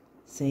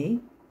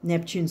 See?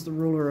 Neptune's the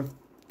ruler of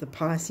the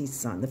Pisces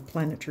sign, the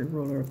planetary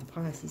ruler of the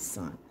Pisces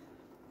sign.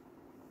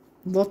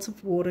 Lots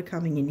of water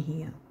coming in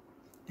here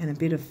and a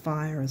bit of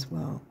fire as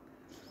well.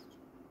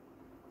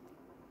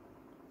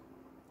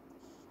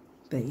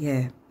 But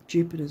yeah,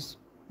 Jupiter's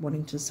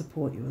wanting to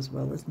support you as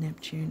well as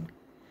Neptune.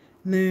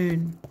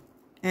 Moon,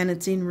 and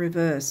it's in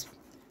reverse.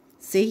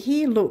 See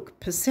here, look,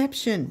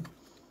 perception.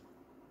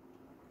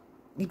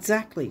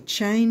 Exactly,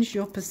 change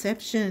your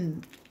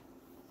perception.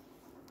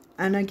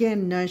 And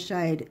again, no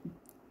shade.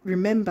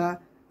 Remember,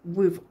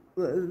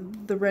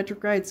 the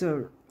retrogrades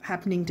are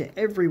happening to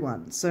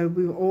everyone, so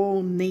we're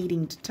all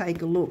needing to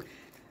take a look.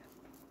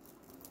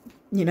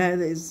 You know,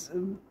 there's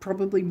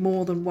probably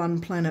more than one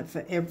planet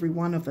for every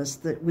one of us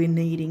that we're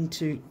needing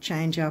to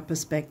change our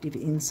perspective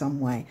in some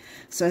way.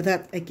 So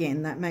that,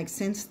 again, that makes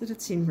sense that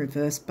it's in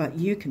reverse, but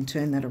you can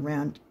turn that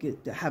around,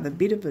 have a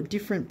bit of a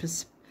different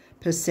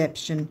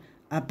perception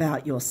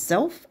about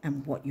yourself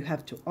and what you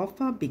have to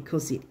offer,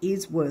 because it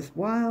is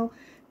worthwhile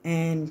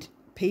and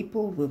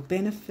people will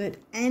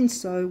benefit, and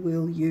so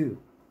will you.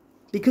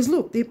 Because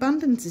look, the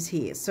abundance is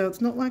here, so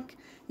it's not like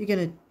you're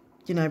going to,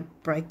 you know,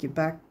 break your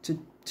back to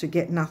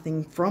get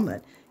nothing from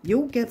it.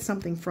 You'll get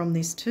something from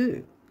this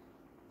too,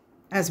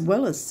 as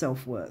well as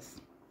self-worth.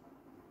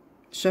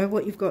 Show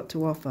what you've got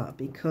to offer,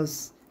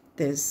 because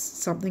there's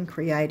something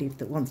creative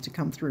that wants to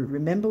come through.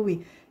 Remember,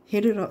 we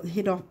hit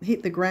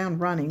the ground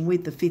running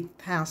with the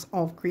 5th house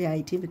of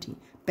creativity.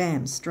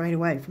 Bam, straight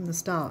away from the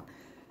start.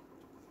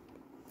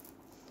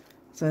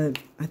 So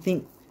I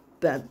think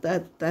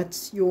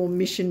that's your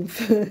mission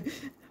for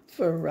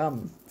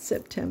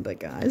September,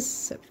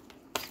 guys.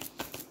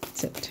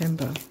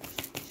 September.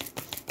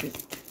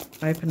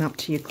 Open up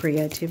to your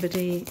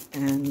creativity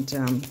and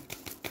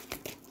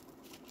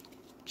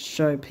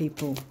show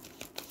people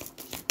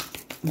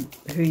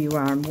who you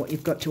are and what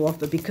you've got to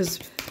offer. Because,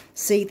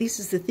 see, this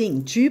is the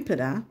thing.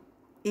 Jupiter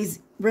is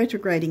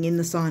retrograding in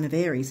the sign of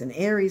Aries, and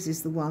Aries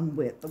is the one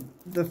where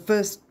the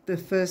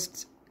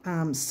first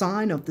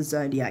sign of the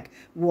zodiac,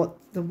 what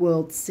the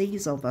world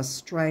sees of us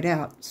straight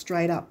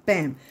up,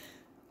 bam.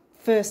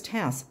 First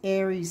house,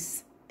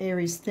 Aries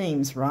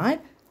themes,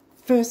 right?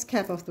 First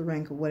cap off the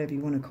rank, or whatever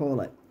you want to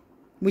call it,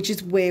 which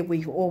is where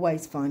we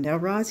always find our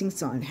rising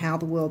sign, how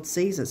the world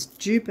sees us.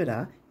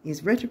 Jupiter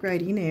is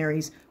retrograde in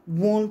Aries,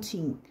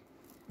 wanting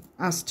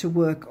us to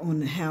work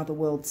on how the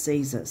world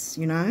sees us,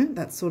 you know,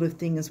 that sort of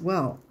thing as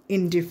well,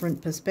 in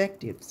different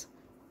perspectives,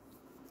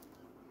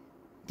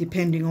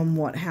 depending on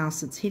what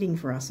house it's hitting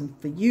for us. And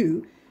for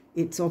you,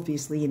 it's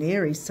obviously in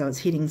Aries, so it's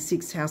hitting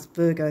 6th house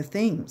Virgo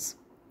themes,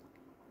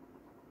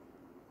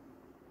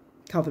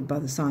 covered by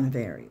the sign of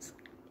Aries.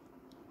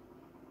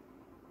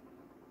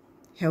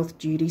 Health,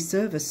 duty,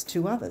 service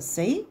to others.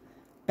 See?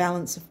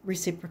 Balance of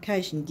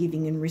reciprocation,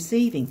 giving and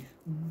receiving.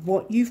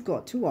 What you've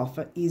got to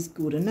offer is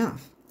good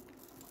enough.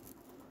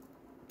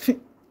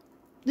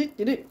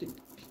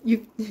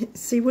 You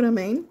see what I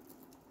mean?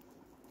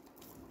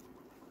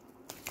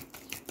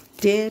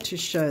 Dare to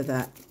show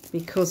that,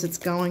 because it's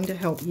going to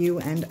help you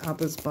and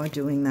others by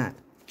doing that.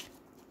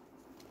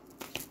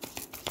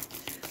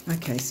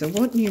 Okay, so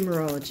what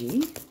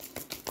numerology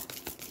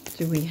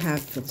do we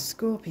have for the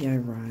Scorpio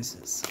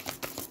risers?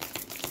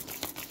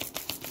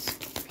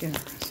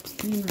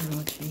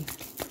 Numerology.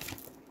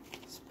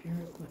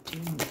 Spirit, what do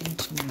you want them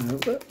to know?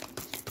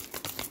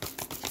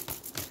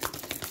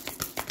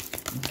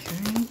 Okay.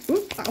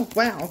 Oop, oh,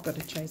 wow, I've got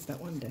to chase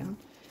that one down.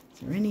 Is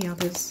there any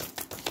others?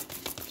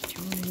 Do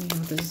you want any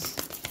others?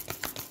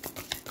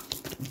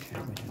 Okay,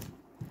 we don't.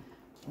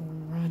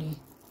 Alrighty.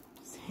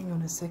 Just hang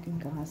on a second,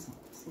 guys.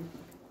 Let's see if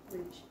I can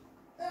reach.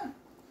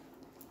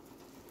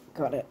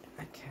 Got it.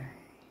 Okay.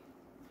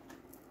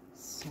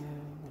 So,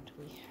 what do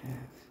we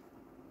have?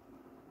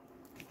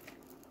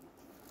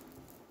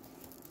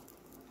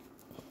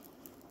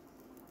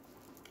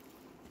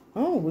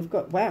 Oh, we've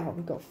got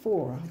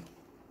 4.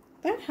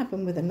 That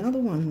happened with another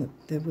one, that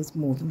there was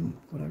more than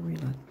what I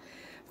realised.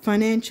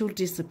 Financial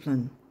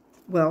discipline.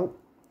 Well,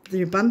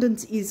 the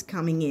abundance is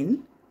coming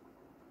in,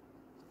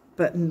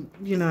 but,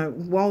 you know,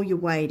 while you're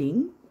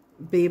waiting,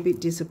 be a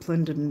bit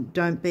disciplined and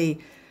don't be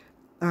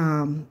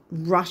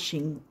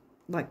rushing.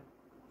 Like,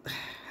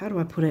 how do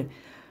I put it?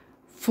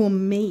 For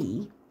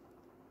me,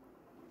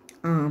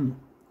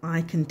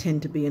 I can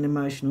tend to be an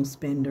emotional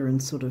spender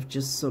and sort of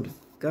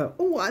go,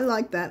 oh, I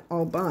like that,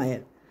 I'll buy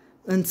it.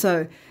 And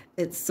so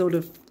it's sort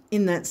of,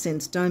 in that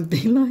sense, don't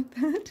be like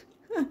that.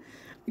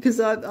 Because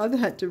I've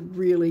had to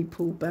really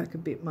pull back a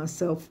bit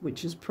myself,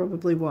 which is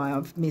probably why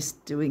I've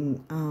missed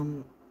doing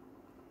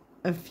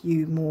a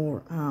few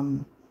more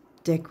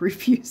deck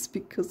reviews,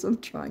 because I'm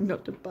trying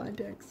not to buy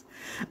decks.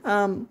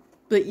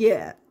 But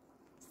yeah,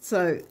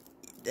 so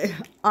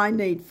I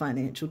need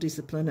financial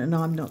discipline, and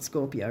I'm not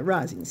Scorpio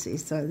rising, see,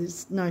 so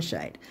there's no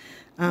shade.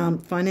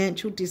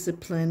 Financial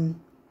discipline,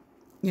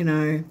 you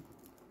know,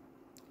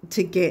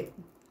 to get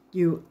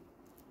you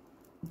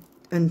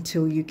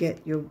until you get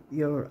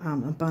your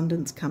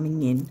abundance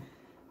coming in,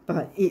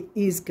 but it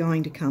is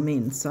going to come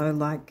in. So,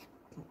 like,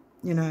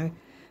 you know,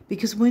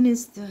 because when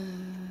is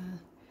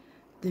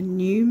the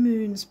new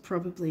moon's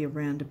probably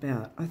around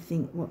about, I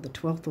think, what, the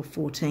 12th or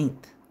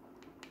 14th?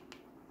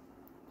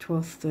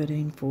 12th,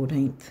 13th,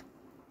 14th.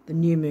 The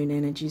new moon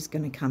energy is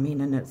going to come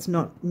in, and it's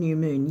not new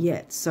moon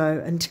yet.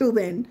 So until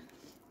then,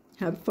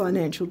 have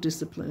financial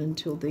discipline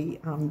until the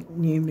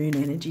new moon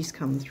energies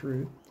come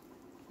through.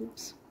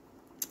 Oops.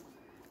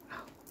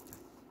 Oh,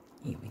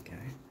 here we go.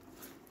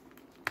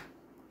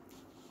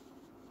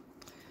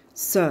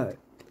 So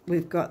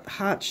we've got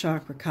heart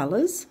chakra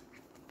colours.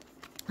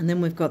 And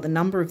then we've got the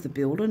number of the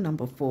builder,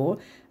 number 4.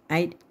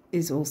 8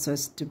 is also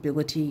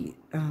stability,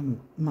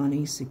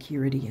 money,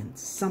 security, and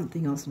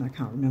something else, and I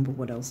can't remember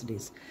what else it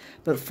is.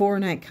 But 4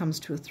 and 8 comes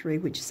to a 3,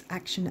 which is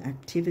action,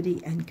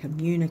 activity, and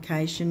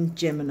communication,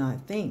 Gemini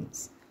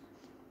themes.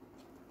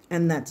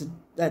 And that's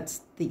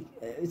the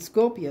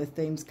Scorpio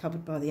themes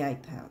covered by the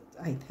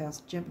 8th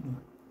house Gemini.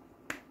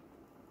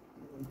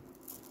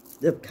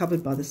 They're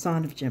covered by the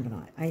sign of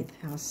Gemini. 8th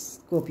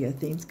house Scorpio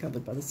themes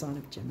covered by the sign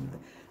of Gemini.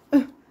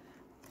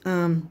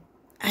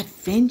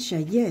 Adventure,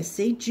 yeah,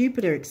 see,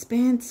 Jupiter,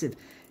 expansive.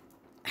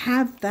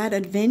 Have that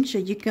adventure.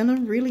 You're going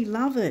to really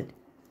love it.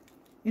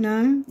 You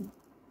know,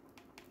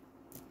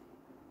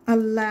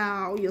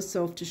 allow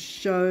yourself to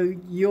show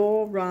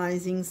your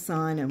rising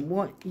sign and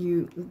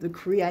the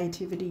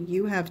creativity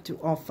you have to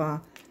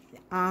offer,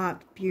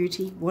 art,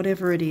 beauty,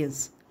 whatever it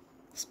is,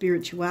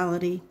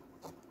 spirituality.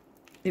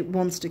 It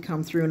wants to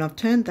come through, and I've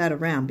turned that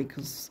around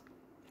because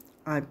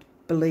I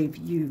believe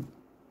you,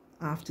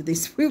 after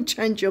this, will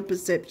change your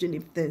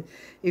perception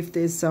if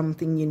there's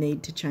something you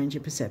need to change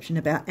your perception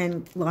about.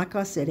 And like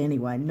I said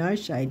anyway, no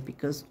shade,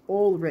 because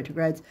all the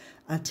retrogrades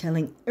are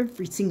telling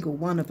every single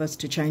one of us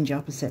to change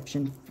our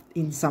perception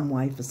in some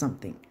way for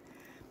something.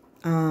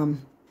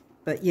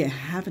 But yeah,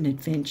 have an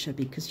adventure,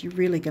 because you're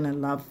really going to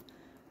love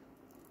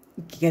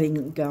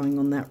going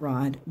on that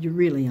ride. You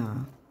really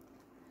are.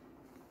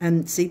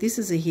 And see, this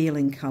is a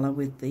healing colour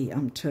with the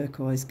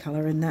turquoise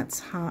colour, and that's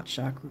heart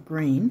chakra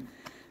green.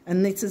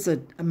 And this is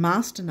a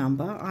master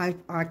number.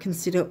 I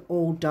consider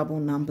all double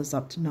numbers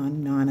up to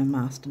 99 are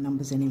master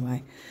numbers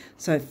anyway.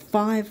 So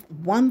 5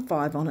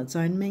 on its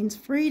own means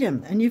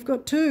freedom, and you've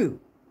got 2.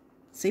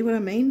 See what I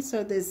mean?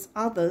 So there's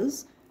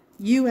others,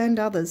 you and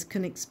others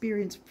can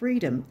experience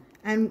freedom.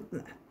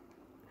 And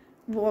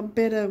what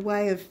better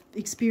way of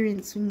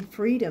experiencing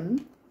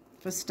freedom,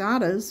 for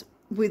starters,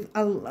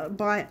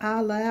 by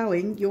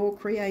allowing your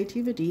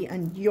creativity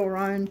and your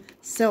own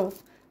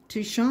self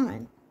to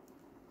shine.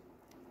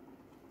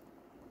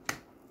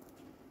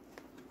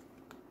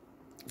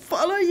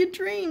 Follow your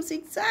dreams,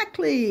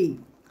 exactly.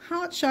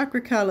 Heart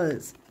chakra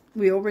colours.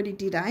 We already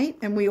did 8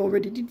 and we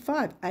already did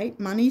 5. 8,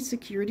 money,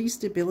 security,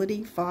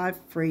 stability. 5,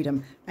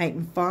 freedom. 8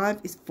 and 5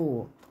 is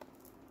 4.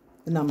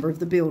 The number of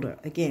the builder,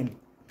 again.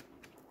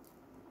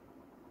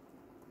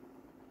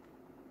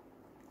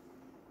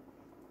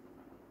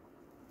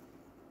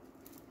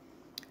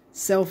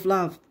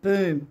 Self-love,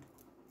 boom.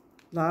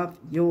 Love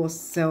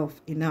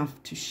yourself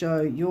enough to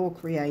show your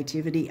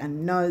creativity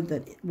and know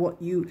that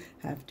what you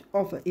have to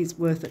offer is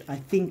worth it. I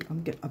think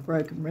I'm getting a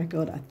broken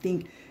record. I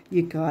think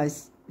you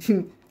guys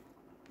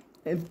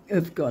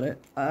have got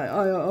it. I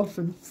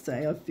often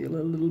say I feel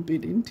a little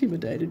bit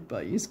intimidated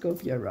by you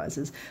Scorpio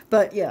risers.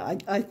 But yeah,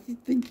 I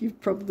think you've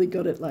probably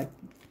got it like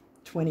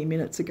 20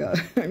 minutes ago.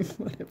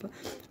 Whatever.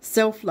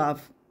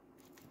 Self-love,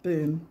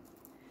 boom.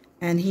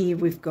 And here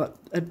we've got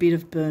a bit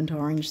of burnt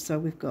orange, so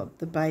we've got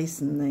the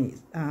base and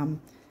the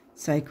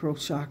sacral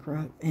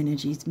chakra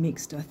energies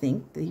mixed, I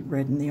think, the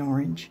red and the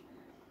orange.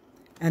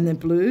 And the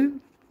blue,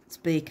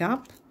 speak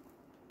up.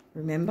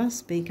 Remember,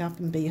 speak up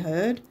and be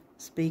heard.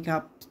 Speak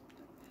up,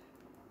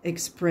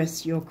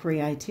 express your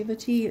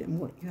creativity and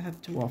what you have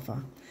to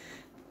offer.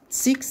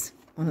 6,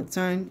 on its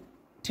own,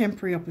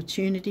 temporary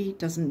opportunity.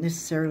 Doesn't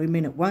necessarily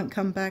mean it won't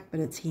come back,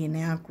 but it's here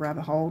now. Grab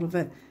a hold of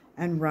it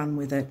and run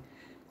with it.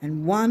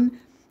 And 1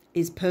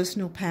 is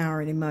personal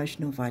power and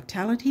emotional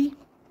vitality,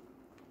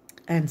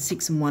 and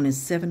 6 and 1 is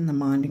 7, the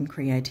mind and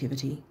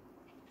creativity.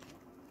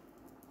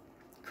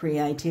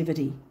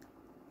 Creativity.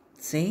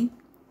 See?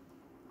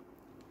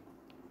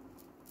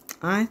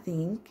 I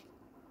think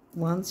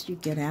once you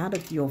get out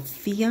of your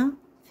fear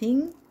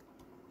thing,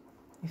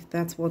 if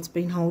that's what's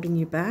been holding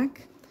you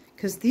back,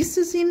 Because this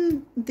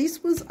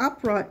was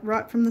upright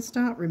right from the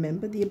start,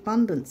 remember? The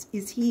abundance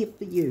is here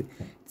for you.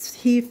 It's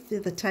here for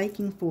the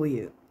taking for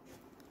you.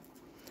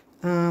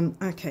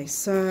 Okay,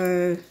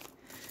 so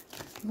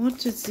what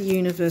does the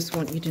universe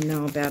want you to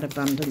know about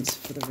abundance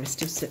for the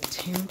rest of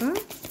September?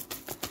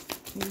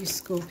 You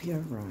Scorpio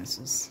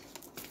risers.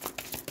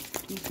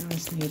 What do you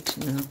guys need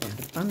to know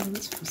about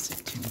abundance for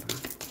September?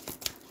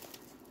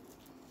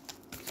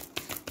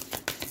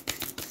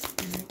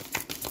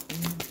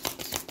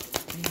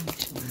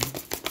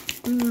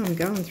 I'm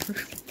going through.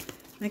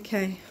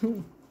 Okay.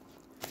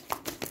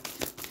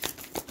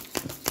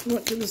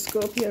 What do the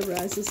Scorpio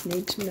risers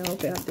need to know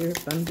about their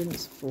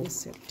abundance for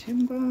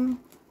September?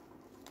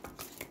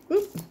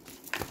 Oop.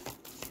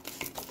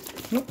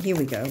 Oh, here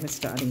we go. We're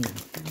starting now.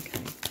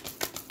 Okay.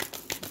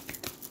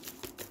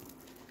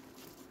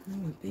 Oh,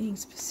 we're being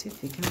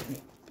specific, aren't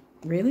we?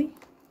 Really?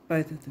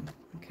 Both of them.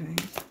 Okay.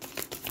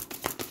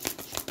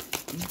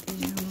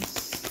 Anything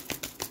else?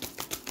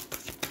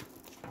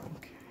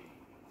 Okay.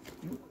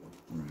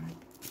 Right.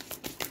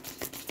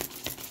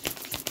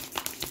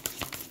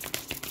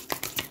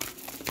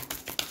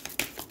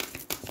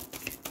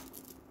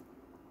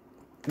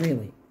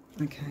 Really?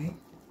 Okay.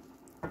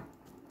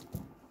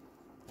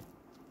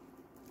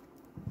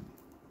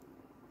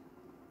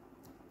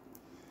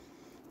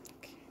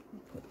 Okay,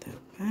 we'll put that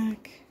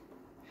back.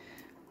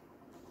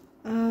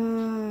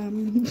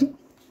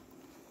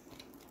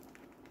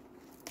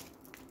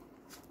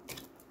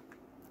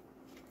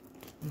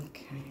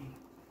 Okay.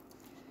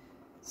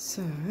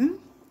 So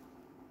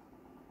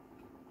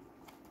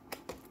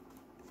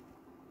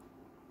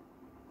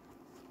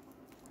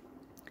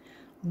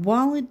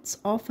while it's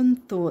often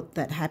thought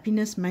that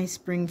happiness may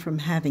spring from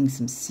having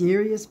some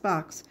serious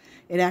bucks,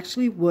 it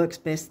actually works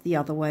best the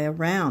other way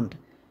around.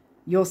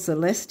 Your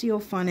celestial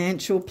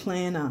financial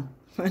planner,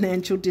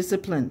 financial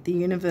discipline, the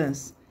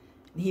universe.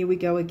 And here we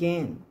go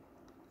again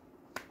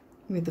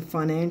with the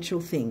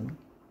financial thing.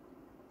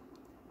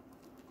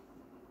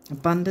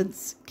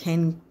 Abundance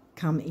can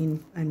come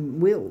in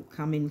and will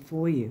come in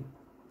for you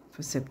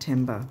for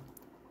September.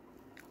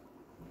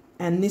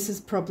 And this is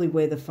probably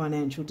where the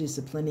financial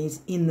discipline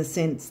is, in the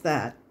sense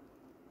that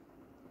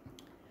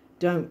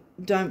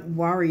don't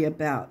worry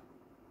about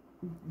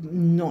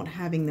not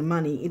having the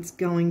money. It's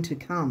going to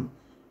come.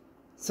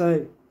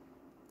 So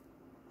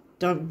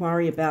don't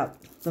worry about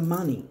the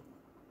money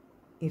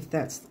if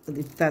that's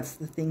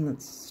the thing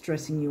that's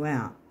stressing you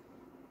out.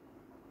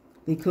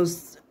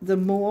 Because the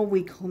more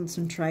we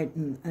concentrate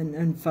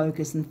and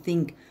focus and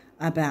think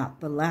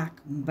about the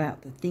lack,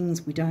 about the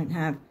things we don't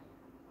have,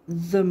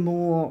 the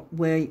more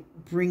we're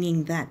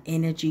bringing that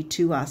energy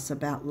to us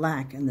about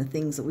lack and the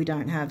things that we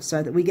don't have,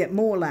 so that we get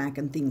more lack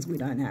and things we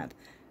don't have.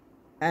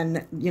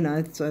 And, you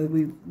know, so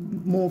we're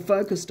more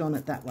focused on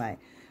it that way.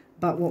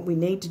 But what we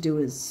need to do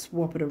is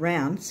swap it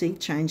around,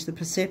 change the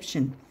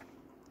perception.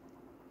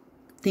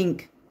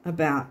 Think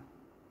about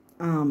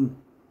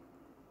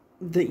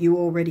that you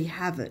already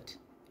have it,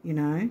 you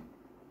know.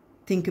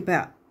 Think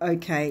about,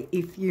 okay,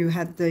 if you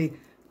had the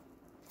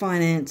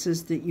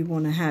finances that you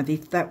want to have,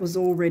 if that was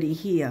already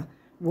here,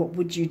 what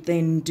would you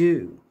then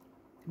do?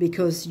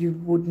 Because you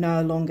would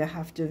no longer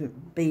have to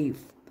be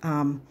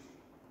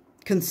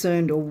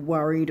concerned or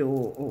worried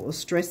or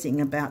stressing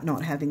about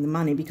not having the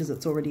money, because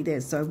it's already there.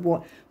 So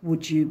what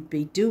would you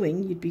be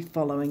doing? You'd be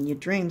following your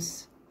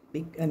dreams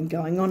and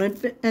going on an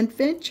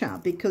adventure,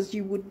 because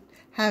you would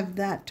have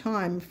that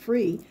time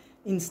free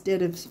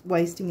instead of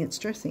wasting it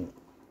stressing.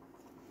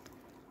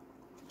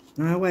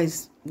 I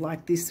always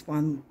like this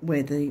one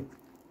where the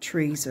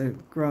trees are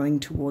growing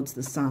towards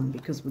the sun,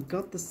 because we've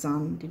got the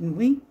sun, didn't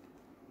we?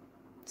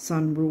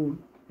 Sun ruled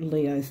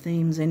Leo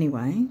themes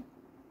anyway.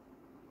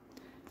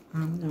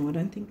 No, I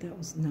don't think that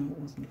was, no, it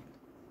wasn't.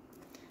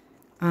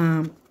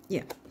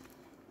 Yeah.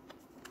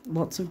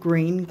 Lots of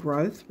green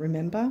growth,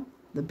 remember?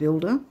 The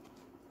builder.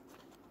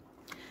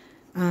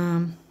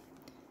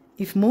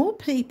 If more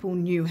people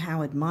knew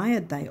how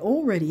admired they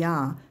already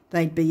are,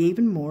 they'd be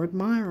even more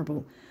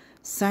admirable.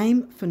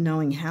 Same for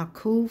knowing how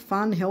cool,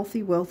 fun,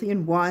 healthy, wealthy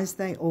and wise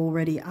they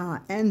already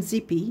are. And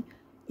zippy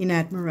in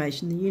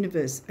admiration the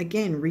universe.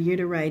 Again,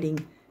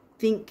 reiterating,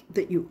 think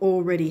that you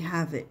already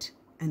have it,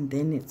 and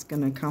then it's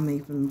going to come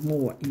even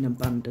more in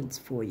abundance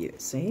for you.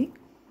 See?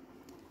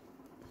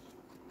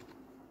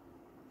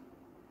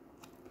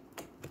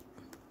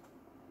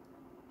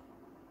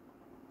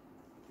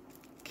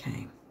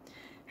 Okay.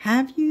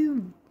 Have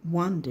you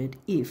wondered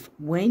if,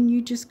 when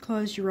you just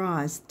close your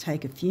eyes,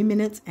 take a few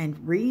minutes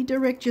and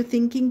redirect your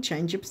thinking,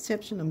 change your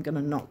perception? I'm going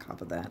to not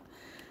cover that.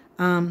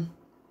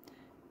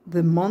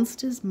 The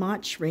monsters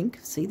might shrink.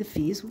 See, the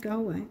fears will go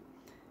away.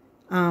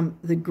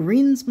 The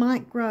grins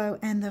might grow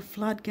and the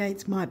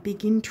floodgates might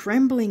begin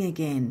trembling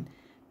again.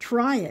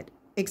 Try it,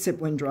 except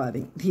when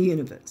driving the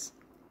universe.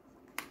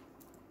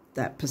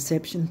 That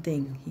perception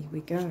thing. Here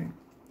we go.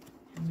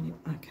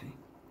 Okay.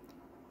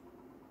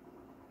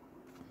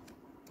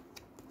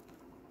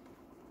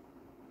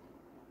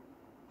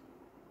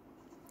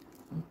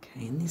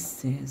 Okay, and this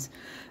says,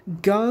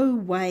 go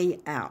way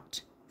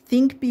out.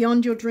 Think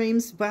beyond your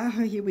dreams. Wow,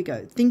 here we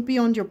go. Think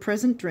beyond your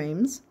present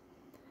dreams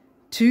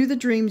to the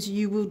dreams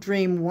you will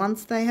dream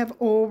once they have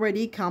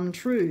already come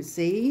true.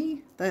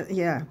 See? That,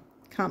 yeah,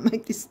 can't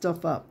make this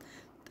stuff up.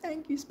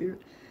 Thank you,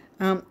 Spirit.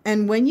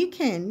 And when you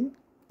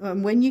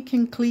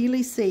can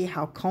clearly see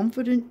how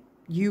confident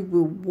you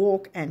will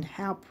walk and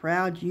how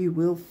proud you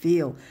will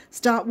feel.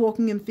 Start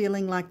walking and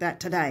feeling like that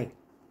today.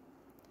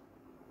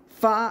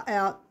 Far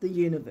out the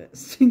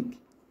universe.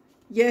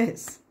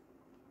 Yes.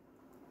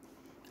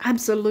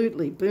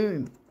 Absolutely.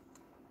 Boom.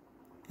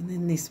 And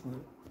then this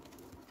one.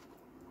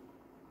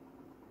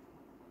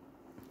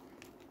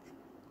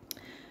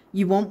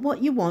 You want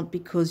what you want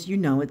because you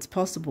know it's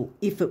possible.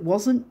 If it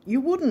wasn't, you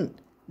wouldn't.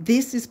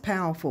 This is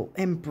powerful.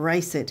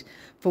 Embrace it.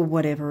 For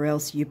whatever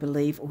else you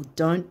believe or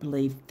don't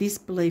believe, this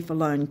belief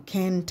alone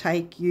can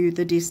take you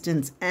the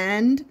distance.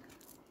 And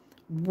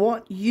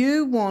what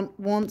you want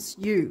wants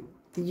you,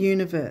 the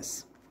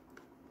universe.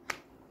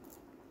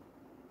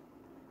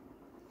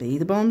 Be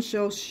the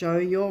bombshell. Show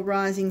your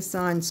rising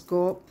sign,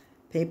 Scorp.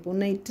 People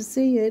need to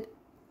see it.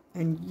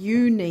 And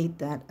you need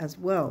that as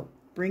well.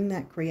 Bring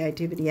that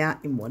creativity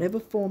out in whatever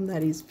form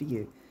that is for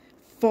you.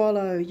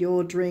 Follow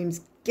your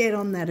dreams. Get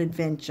on that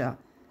adventure.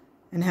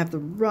 And have the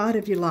ride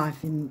of your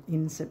life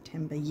in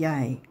September.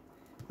 Yay.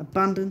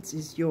 Abundance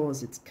is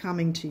yours. It's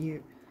coming to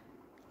you.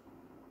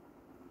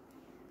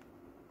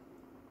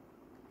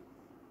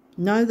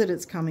 Know that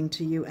it's coming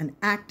to you and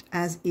act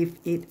as if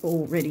it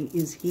already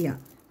is here.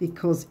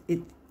 Because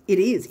it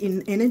is.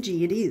 In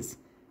energy, it is.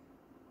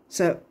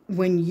 So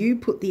when you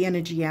put the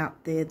energy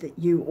out there that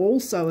you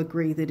also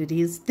agree that it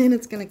is, then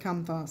it's going to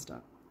come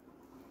faster.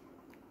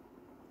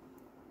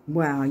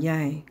 Wow,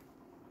 yay.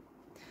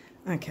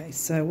 Okay,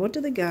 so what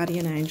do the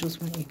guardian angels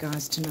want you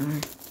guys to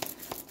know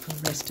for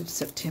the rest of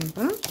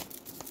September?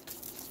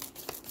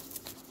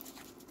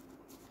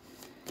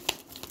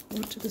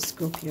 What do the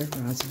Scorpio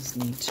risers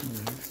need to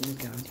know from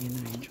the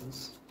guardian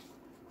angels?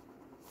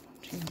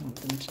 What do you want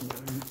them to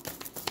know?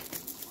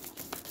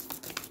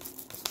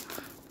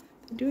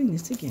 They're doing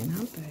this again,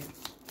 aren't they?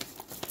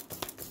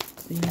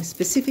 Being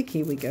specific,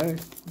 here we go.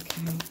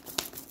 Okay.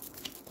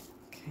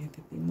 Okay,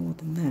 there'll be more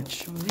than that,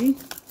 surely.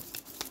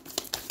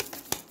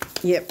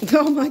 Yep.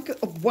 Oh my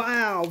God.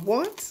 Wow.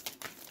 What?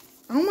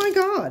 Oh my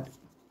God.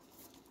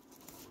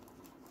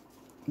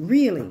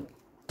 Really?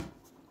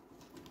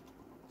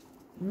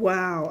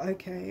 Wow.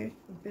 Okay.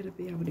 I better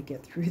be able to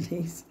get through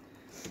these.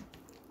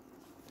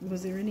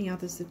 Was there any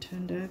others that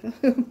turned over?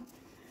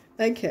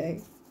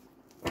 Okay.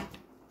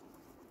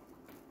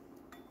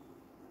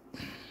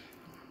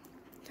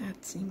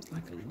 That seems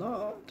like a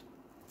lot.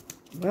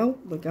 Well,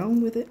 we're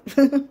going with it.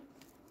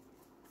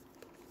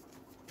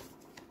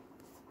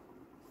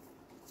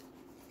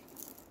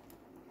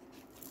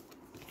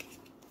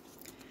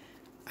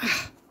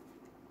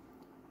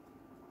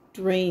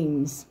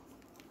 Dreams.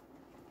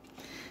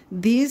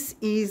 This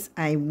is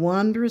a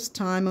wondrous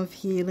time of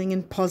healing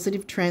and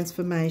positive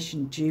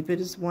transformation.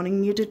 Jupiter's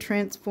wanting you to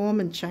transform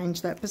and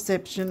change that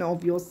perception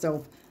of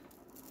yourself.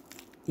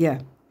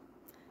 Yeah.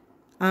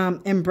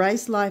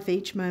 Embrace life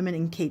each moment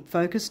and keep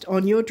focused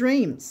on your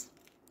dreams.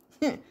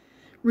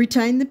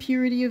 Retain the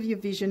purity of your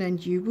vision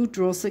and you will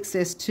draw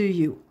success to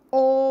you.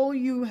 All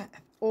you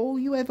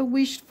ever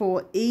wished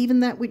for,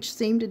 even that which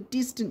seemed a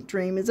distant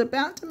dream, is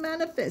about to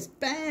manifest.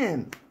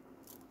 Bam!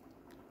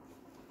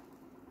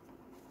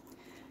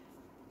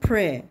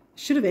 Prayer.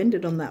 Should have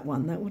ended on that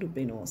one. That would have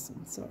been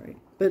awesome. Sorry.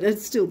 But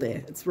it's still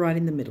there. It's right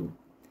in the middle.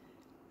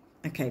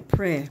 Okay,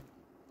 prayer.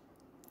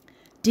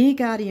 Dear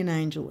guardian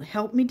angel,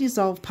 help me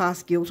dissolve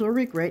past guilt or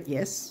regret.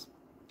 Yes.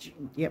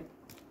 Yep.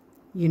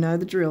 You know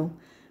the drill.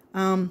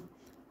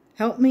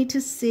 Help me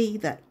to see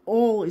that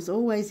all is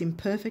always in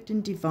perfect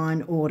and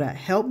divine order.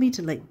 Help me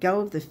to let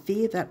go of the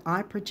fear that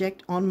I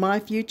project on my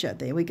future.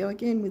 There we go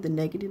again with the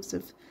negatives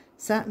of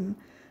Saturn.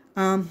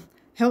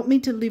 Help me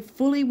to live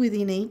fully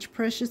within each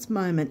precious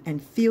moment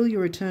and feel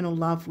your eternal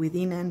love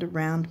within and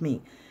around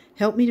me.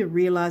 Help me to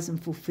realize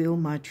and fulfill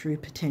my true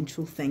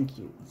potential. Thank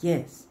you.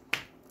 Yes.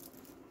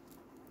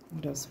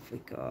 What else have we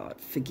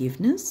got?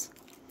 Forgiveness.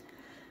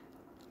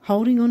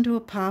 Holding on to a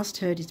past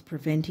hurt is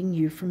preventing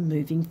you from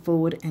moving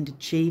forward and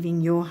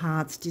achieving your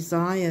heart's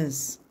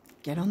desires.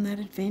 Get on that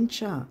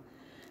adventure.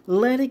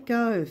 Let it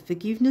go.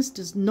 Forgiveness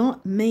does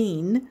not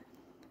mean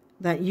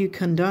that you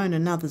condone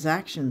another's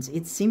actions.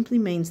 It simply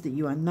means that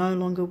you are no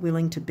longer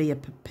willing to be a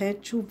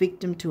perpetual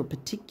victim to a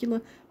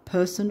particular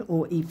person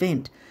or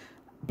event.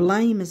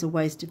 Blame is a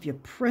waste of your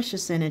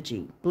precious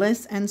energy.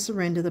 Bless and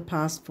surrender the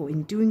past, for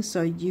in doing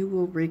so you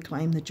will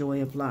reclaim the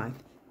joy of life.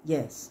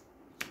 Yes.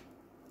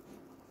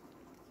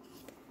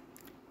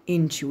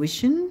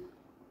 Intuition.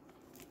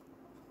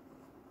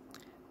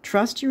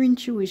 Trust your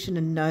intuition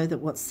and know that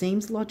what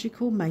seems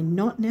logical may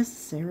not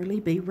necessarily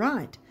be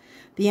right.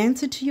 The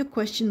answer to your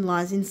question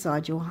lies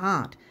inside your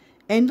heart.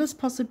 Endless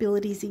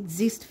possibilities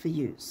exist for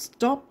you.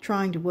 Stop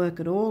trying to work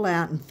it all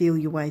out and feel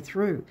your way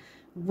through.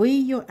 We,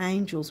 your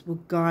angels,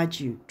 will guide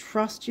you.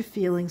 Trust your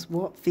feelings.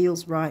 What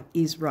feels right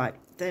is right.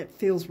 That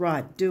feels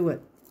right. Do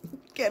it.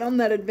 Get on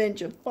that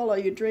adventure. Follow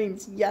your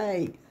dreams.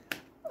 Yay.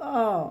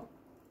 Oh.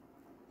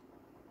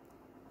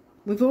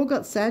 We've all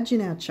got Sag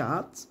in our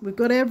charts. We've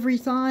got every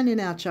sign in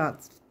our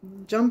charts.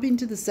 Jump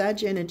into the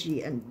Sag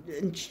energy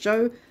and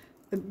show,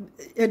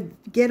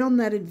 get on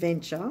that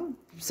adventure.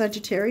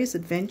 Sagittarius,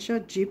 adventure.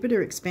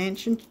 Jupiter,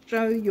 expansion.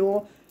 Show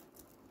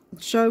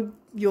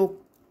your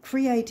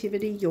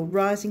creativity, your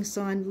rising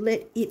sign.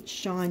 Let it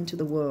shine to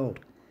the world.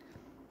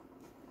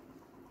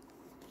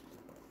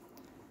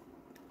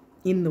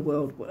 In the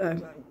world.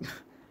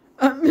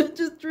 I'm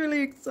just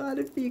really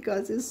excited for you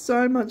guys. There's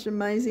so much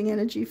amazing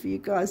energy for you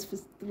guys for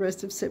the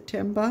rest of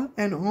September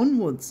and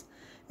onwards.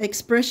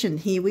 Expression.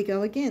 Here we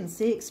go again.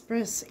 See,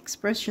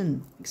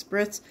 expression.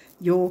 Express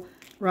your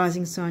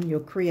rising sign,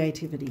 your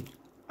creativity.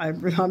 I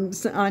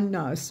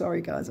know.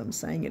 Sorry, guys. I'm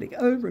saying it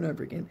over and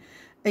over again.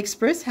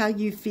 Express how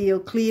you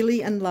feel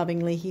clearly and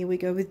lovingly. Here we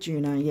go with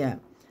Juno. Yeah.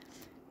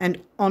 And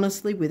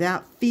honestly,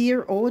 without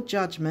fear or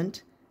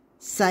judgment,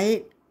 say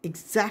it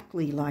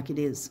exactly like it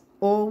is.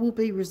 All will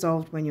be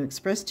resolved when you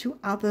express to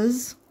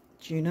others,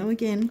 Juno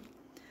again,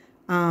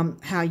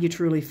 how you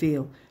truly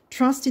feel.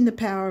 Trust in the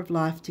power of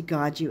life to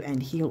guide you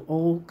and heal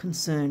all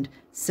concerned.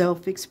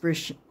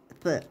 Self-expression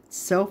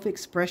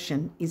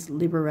is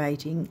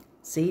liberating.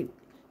 See,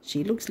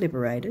 she looks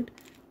liberated,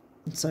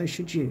 and so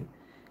should you.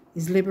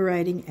 Is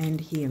liberating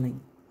and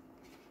healing.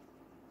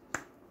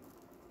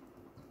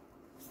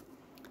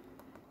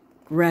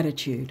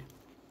 Gratitude.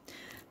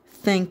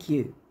 Thank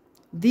you.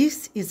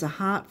 This is a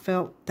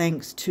heartfelt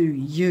thanks to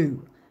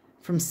you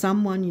from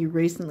someone you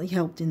recently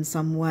helped in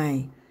some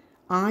way.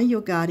 I, your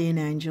guardian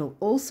angel,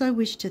 also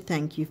wish to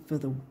thank you for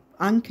the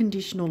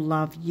unconditional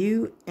love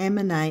you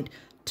emanate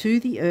to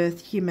the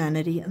earth,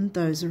 humanity, and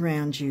those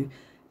around you.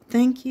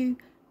 Thank you,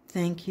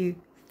 thank you,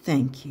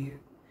 thank you.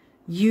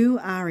 You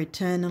are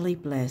eternally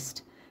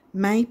blessed.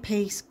 May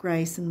peace,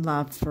 grace, and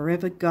love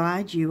forever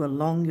guide you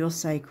along your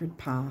sacred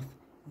path.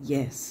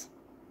 Yes,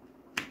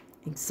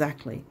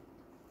 exactly.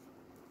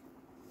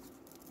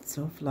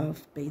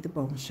 Self-love, be the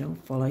bombshell,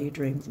 follow your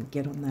dreams and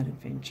get on that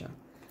adventure.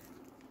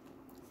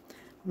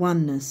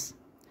 Oneness.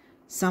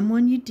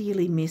 Someone you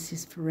dearly miss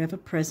is forever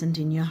present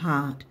in your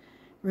heart.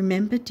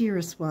 Remember,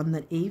 dearest one,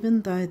 that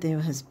even though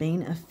there has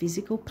been a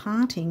physical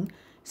parting,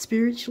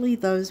 spiritually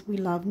those we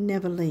love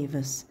never leave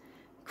us.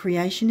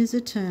 Creation is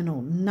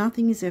eternal.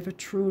 Nothing is ever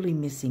truly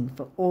missing,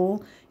 for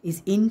all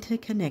is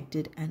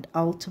interconnected and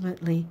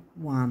ultimately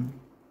one.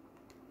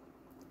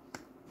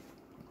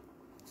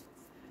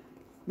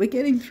 We're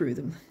getting through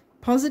them.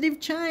 Positive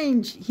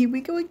change. Here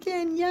we go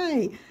again.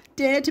 Yay.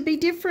 Dare to be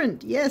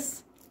different.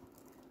 Yes.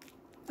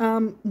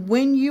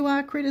 When you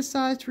are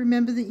criticized,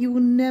 remember that you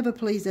will never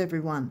please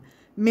everyone.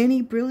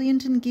 Many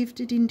brilliant and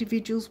gifted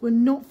individuals were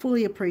not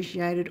fully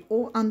appreciated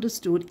or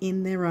understood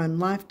in their own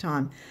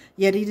lifetime,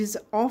 yet it is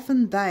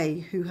often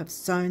they who have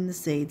sown the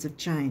seeds of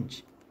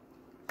change.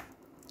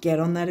 Get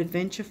on that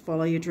adventure,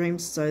 follow your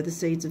dreams, sow the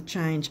seeds of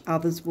change.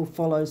 Others will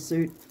follow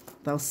suit.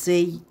 They'll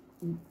see,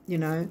 you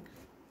know,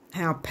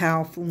 how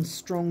powerful and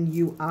strong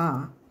you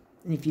are.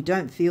 And if you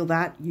don't feel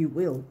that, you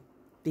will,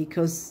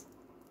 because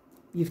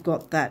you've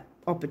got that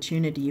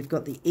opportunity. You've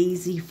got the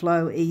easy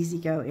flow, easy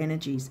go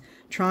energies.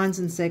 Trines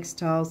and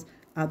sextiles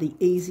are the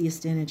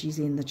easiest energies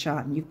in the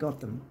chart, and you've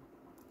got them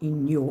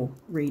in your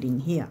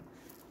reading here.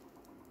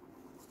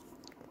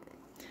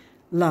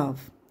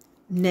 Love.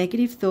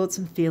 Negative thoughts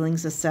and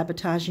feelings are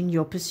sabotaging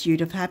your pursuit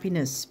of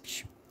happiness.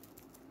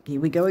 Here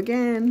we go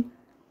again.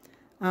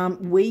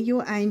 We,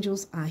 your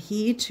angels, are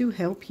here to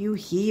help you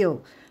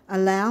heal.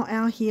 Allow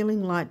our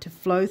healing light to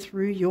flow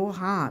through your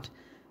heart.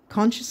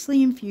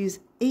 Consciously infuse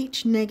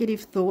each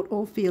negative thought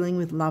or feeling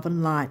with love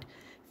and light.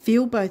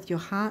 Feel both your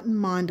heart and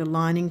mind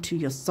aligning to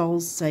your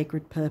soul's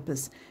sacred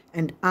purpose,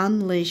 and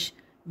unleash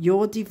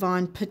your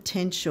divine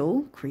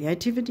potential,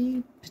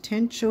 creativity,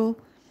 potential,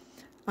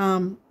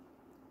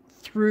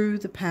 through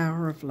the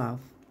power of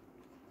love.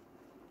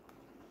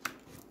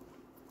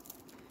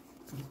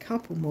 A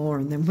couple more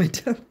and then we're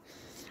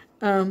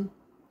done.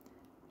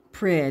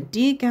 Prayer.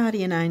 Dear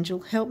guardian angel,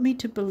 help me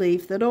to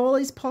believe that all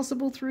is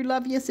possible through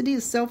love. Yes, it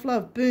is.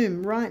 Self-love.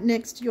 Boom. Right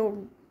next to your,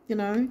 you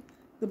know,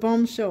 the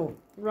bombshell.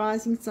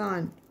 Rising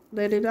sign.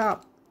 Let it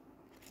up.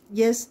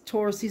 Yes,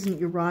 Taurus isn't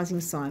your rising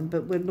sign,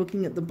 but we're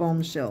looking at the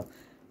bombshell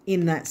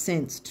in that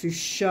sense to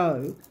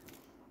show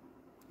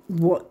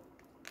what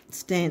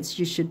stance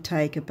you should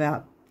take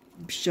about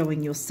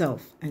showing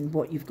yourself and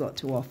what you've got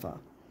to offer.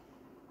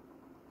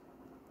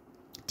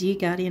 Dear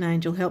guardian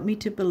angel, help me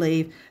to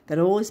believe that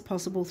all is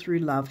possible through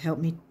love. Help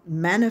me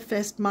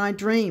manifest my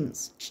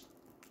dreams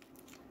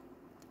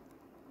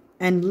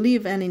and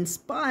live an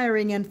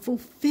inspiring and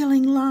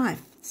fulfilling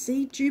life.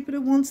 See, Jupiter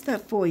wants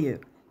that for you,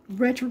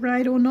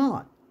 retrograde or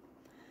not.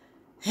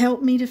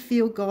 Help me to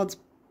feel God's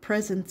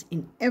presence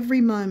in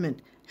every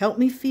moment. Help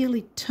me feel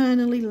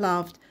eternally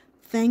loved.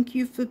 Thank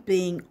you for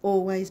being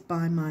always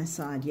by my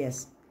side.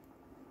 Yes.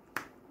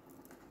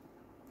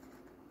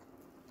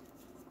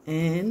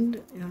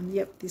 And,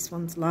 yep, this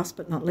one's last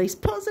but not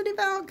least. Positive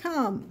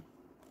outcome.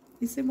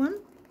 Is there one?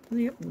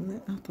 Yep,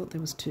 I thought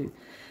there was two.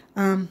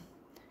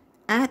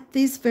 At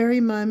this very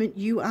moment,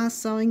 you are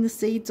sowing the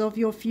seeds of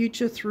your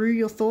future through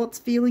your thoughts,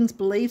 feelings,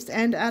 beliefs,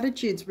 and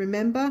attitudes.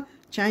 Remember,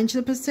 change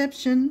the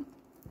perception.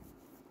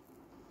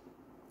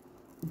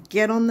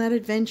 Get on that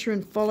adventure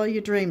and follow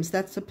your dreams.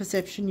 That's the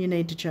perception you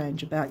need to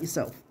change about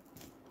yourself.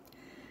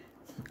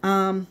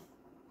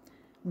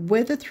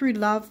 Whether through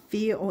love,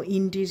 fear, or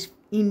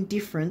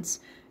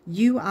indifference,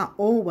 you are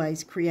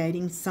always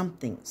creating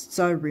something.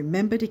 So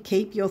remember to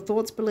keep your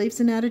thoughts, beliefs,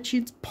 and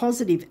attitudes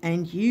positive,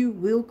 and you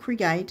will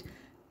create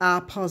a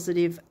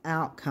positive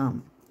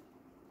outcome.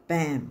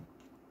 Bam.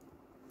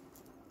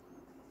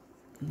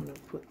 I'm going to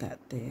put that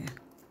there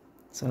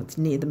so it's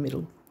near the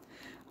middle.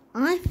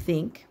 I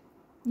think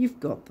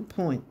you've got the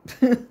point.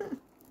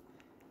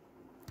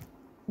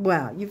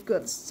 Wow, you've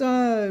got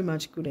so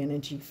much good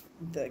energy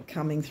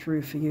coming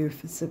through for you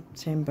for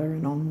September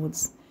and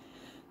onwards.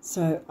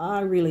 So I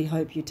really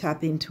hope you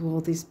tap into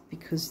all this,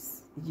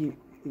 because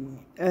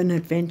an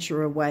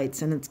adventure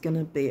awaits, and it's going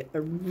to be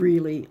a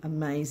really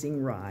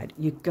amazing ride.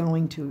 You're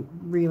going to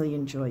really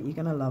enjoy it. You're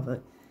going to love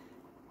it.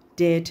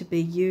 Dare to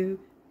be you.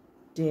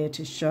 Dare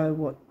to show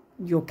what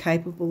you're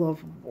capable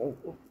of.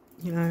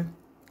 You know,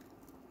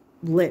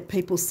 let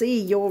people see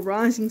your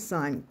rising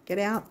sign. Get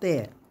out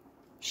there.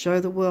 Show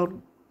the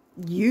world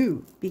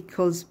you,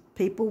 because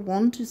people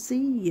want to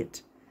see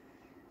it.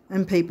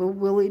 And people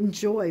will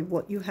enjoy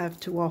what you have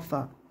to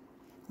offer.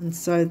 And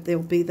so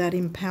there'll be that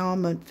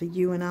empowerment for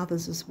you and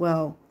others as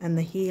well, and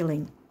the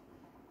healing.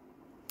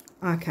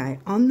 Okay,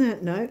 on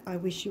that note, I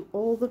wish you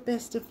all the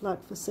best of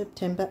luck for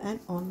September and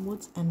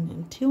onwards. And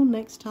until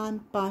next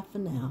time, bye for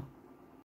now.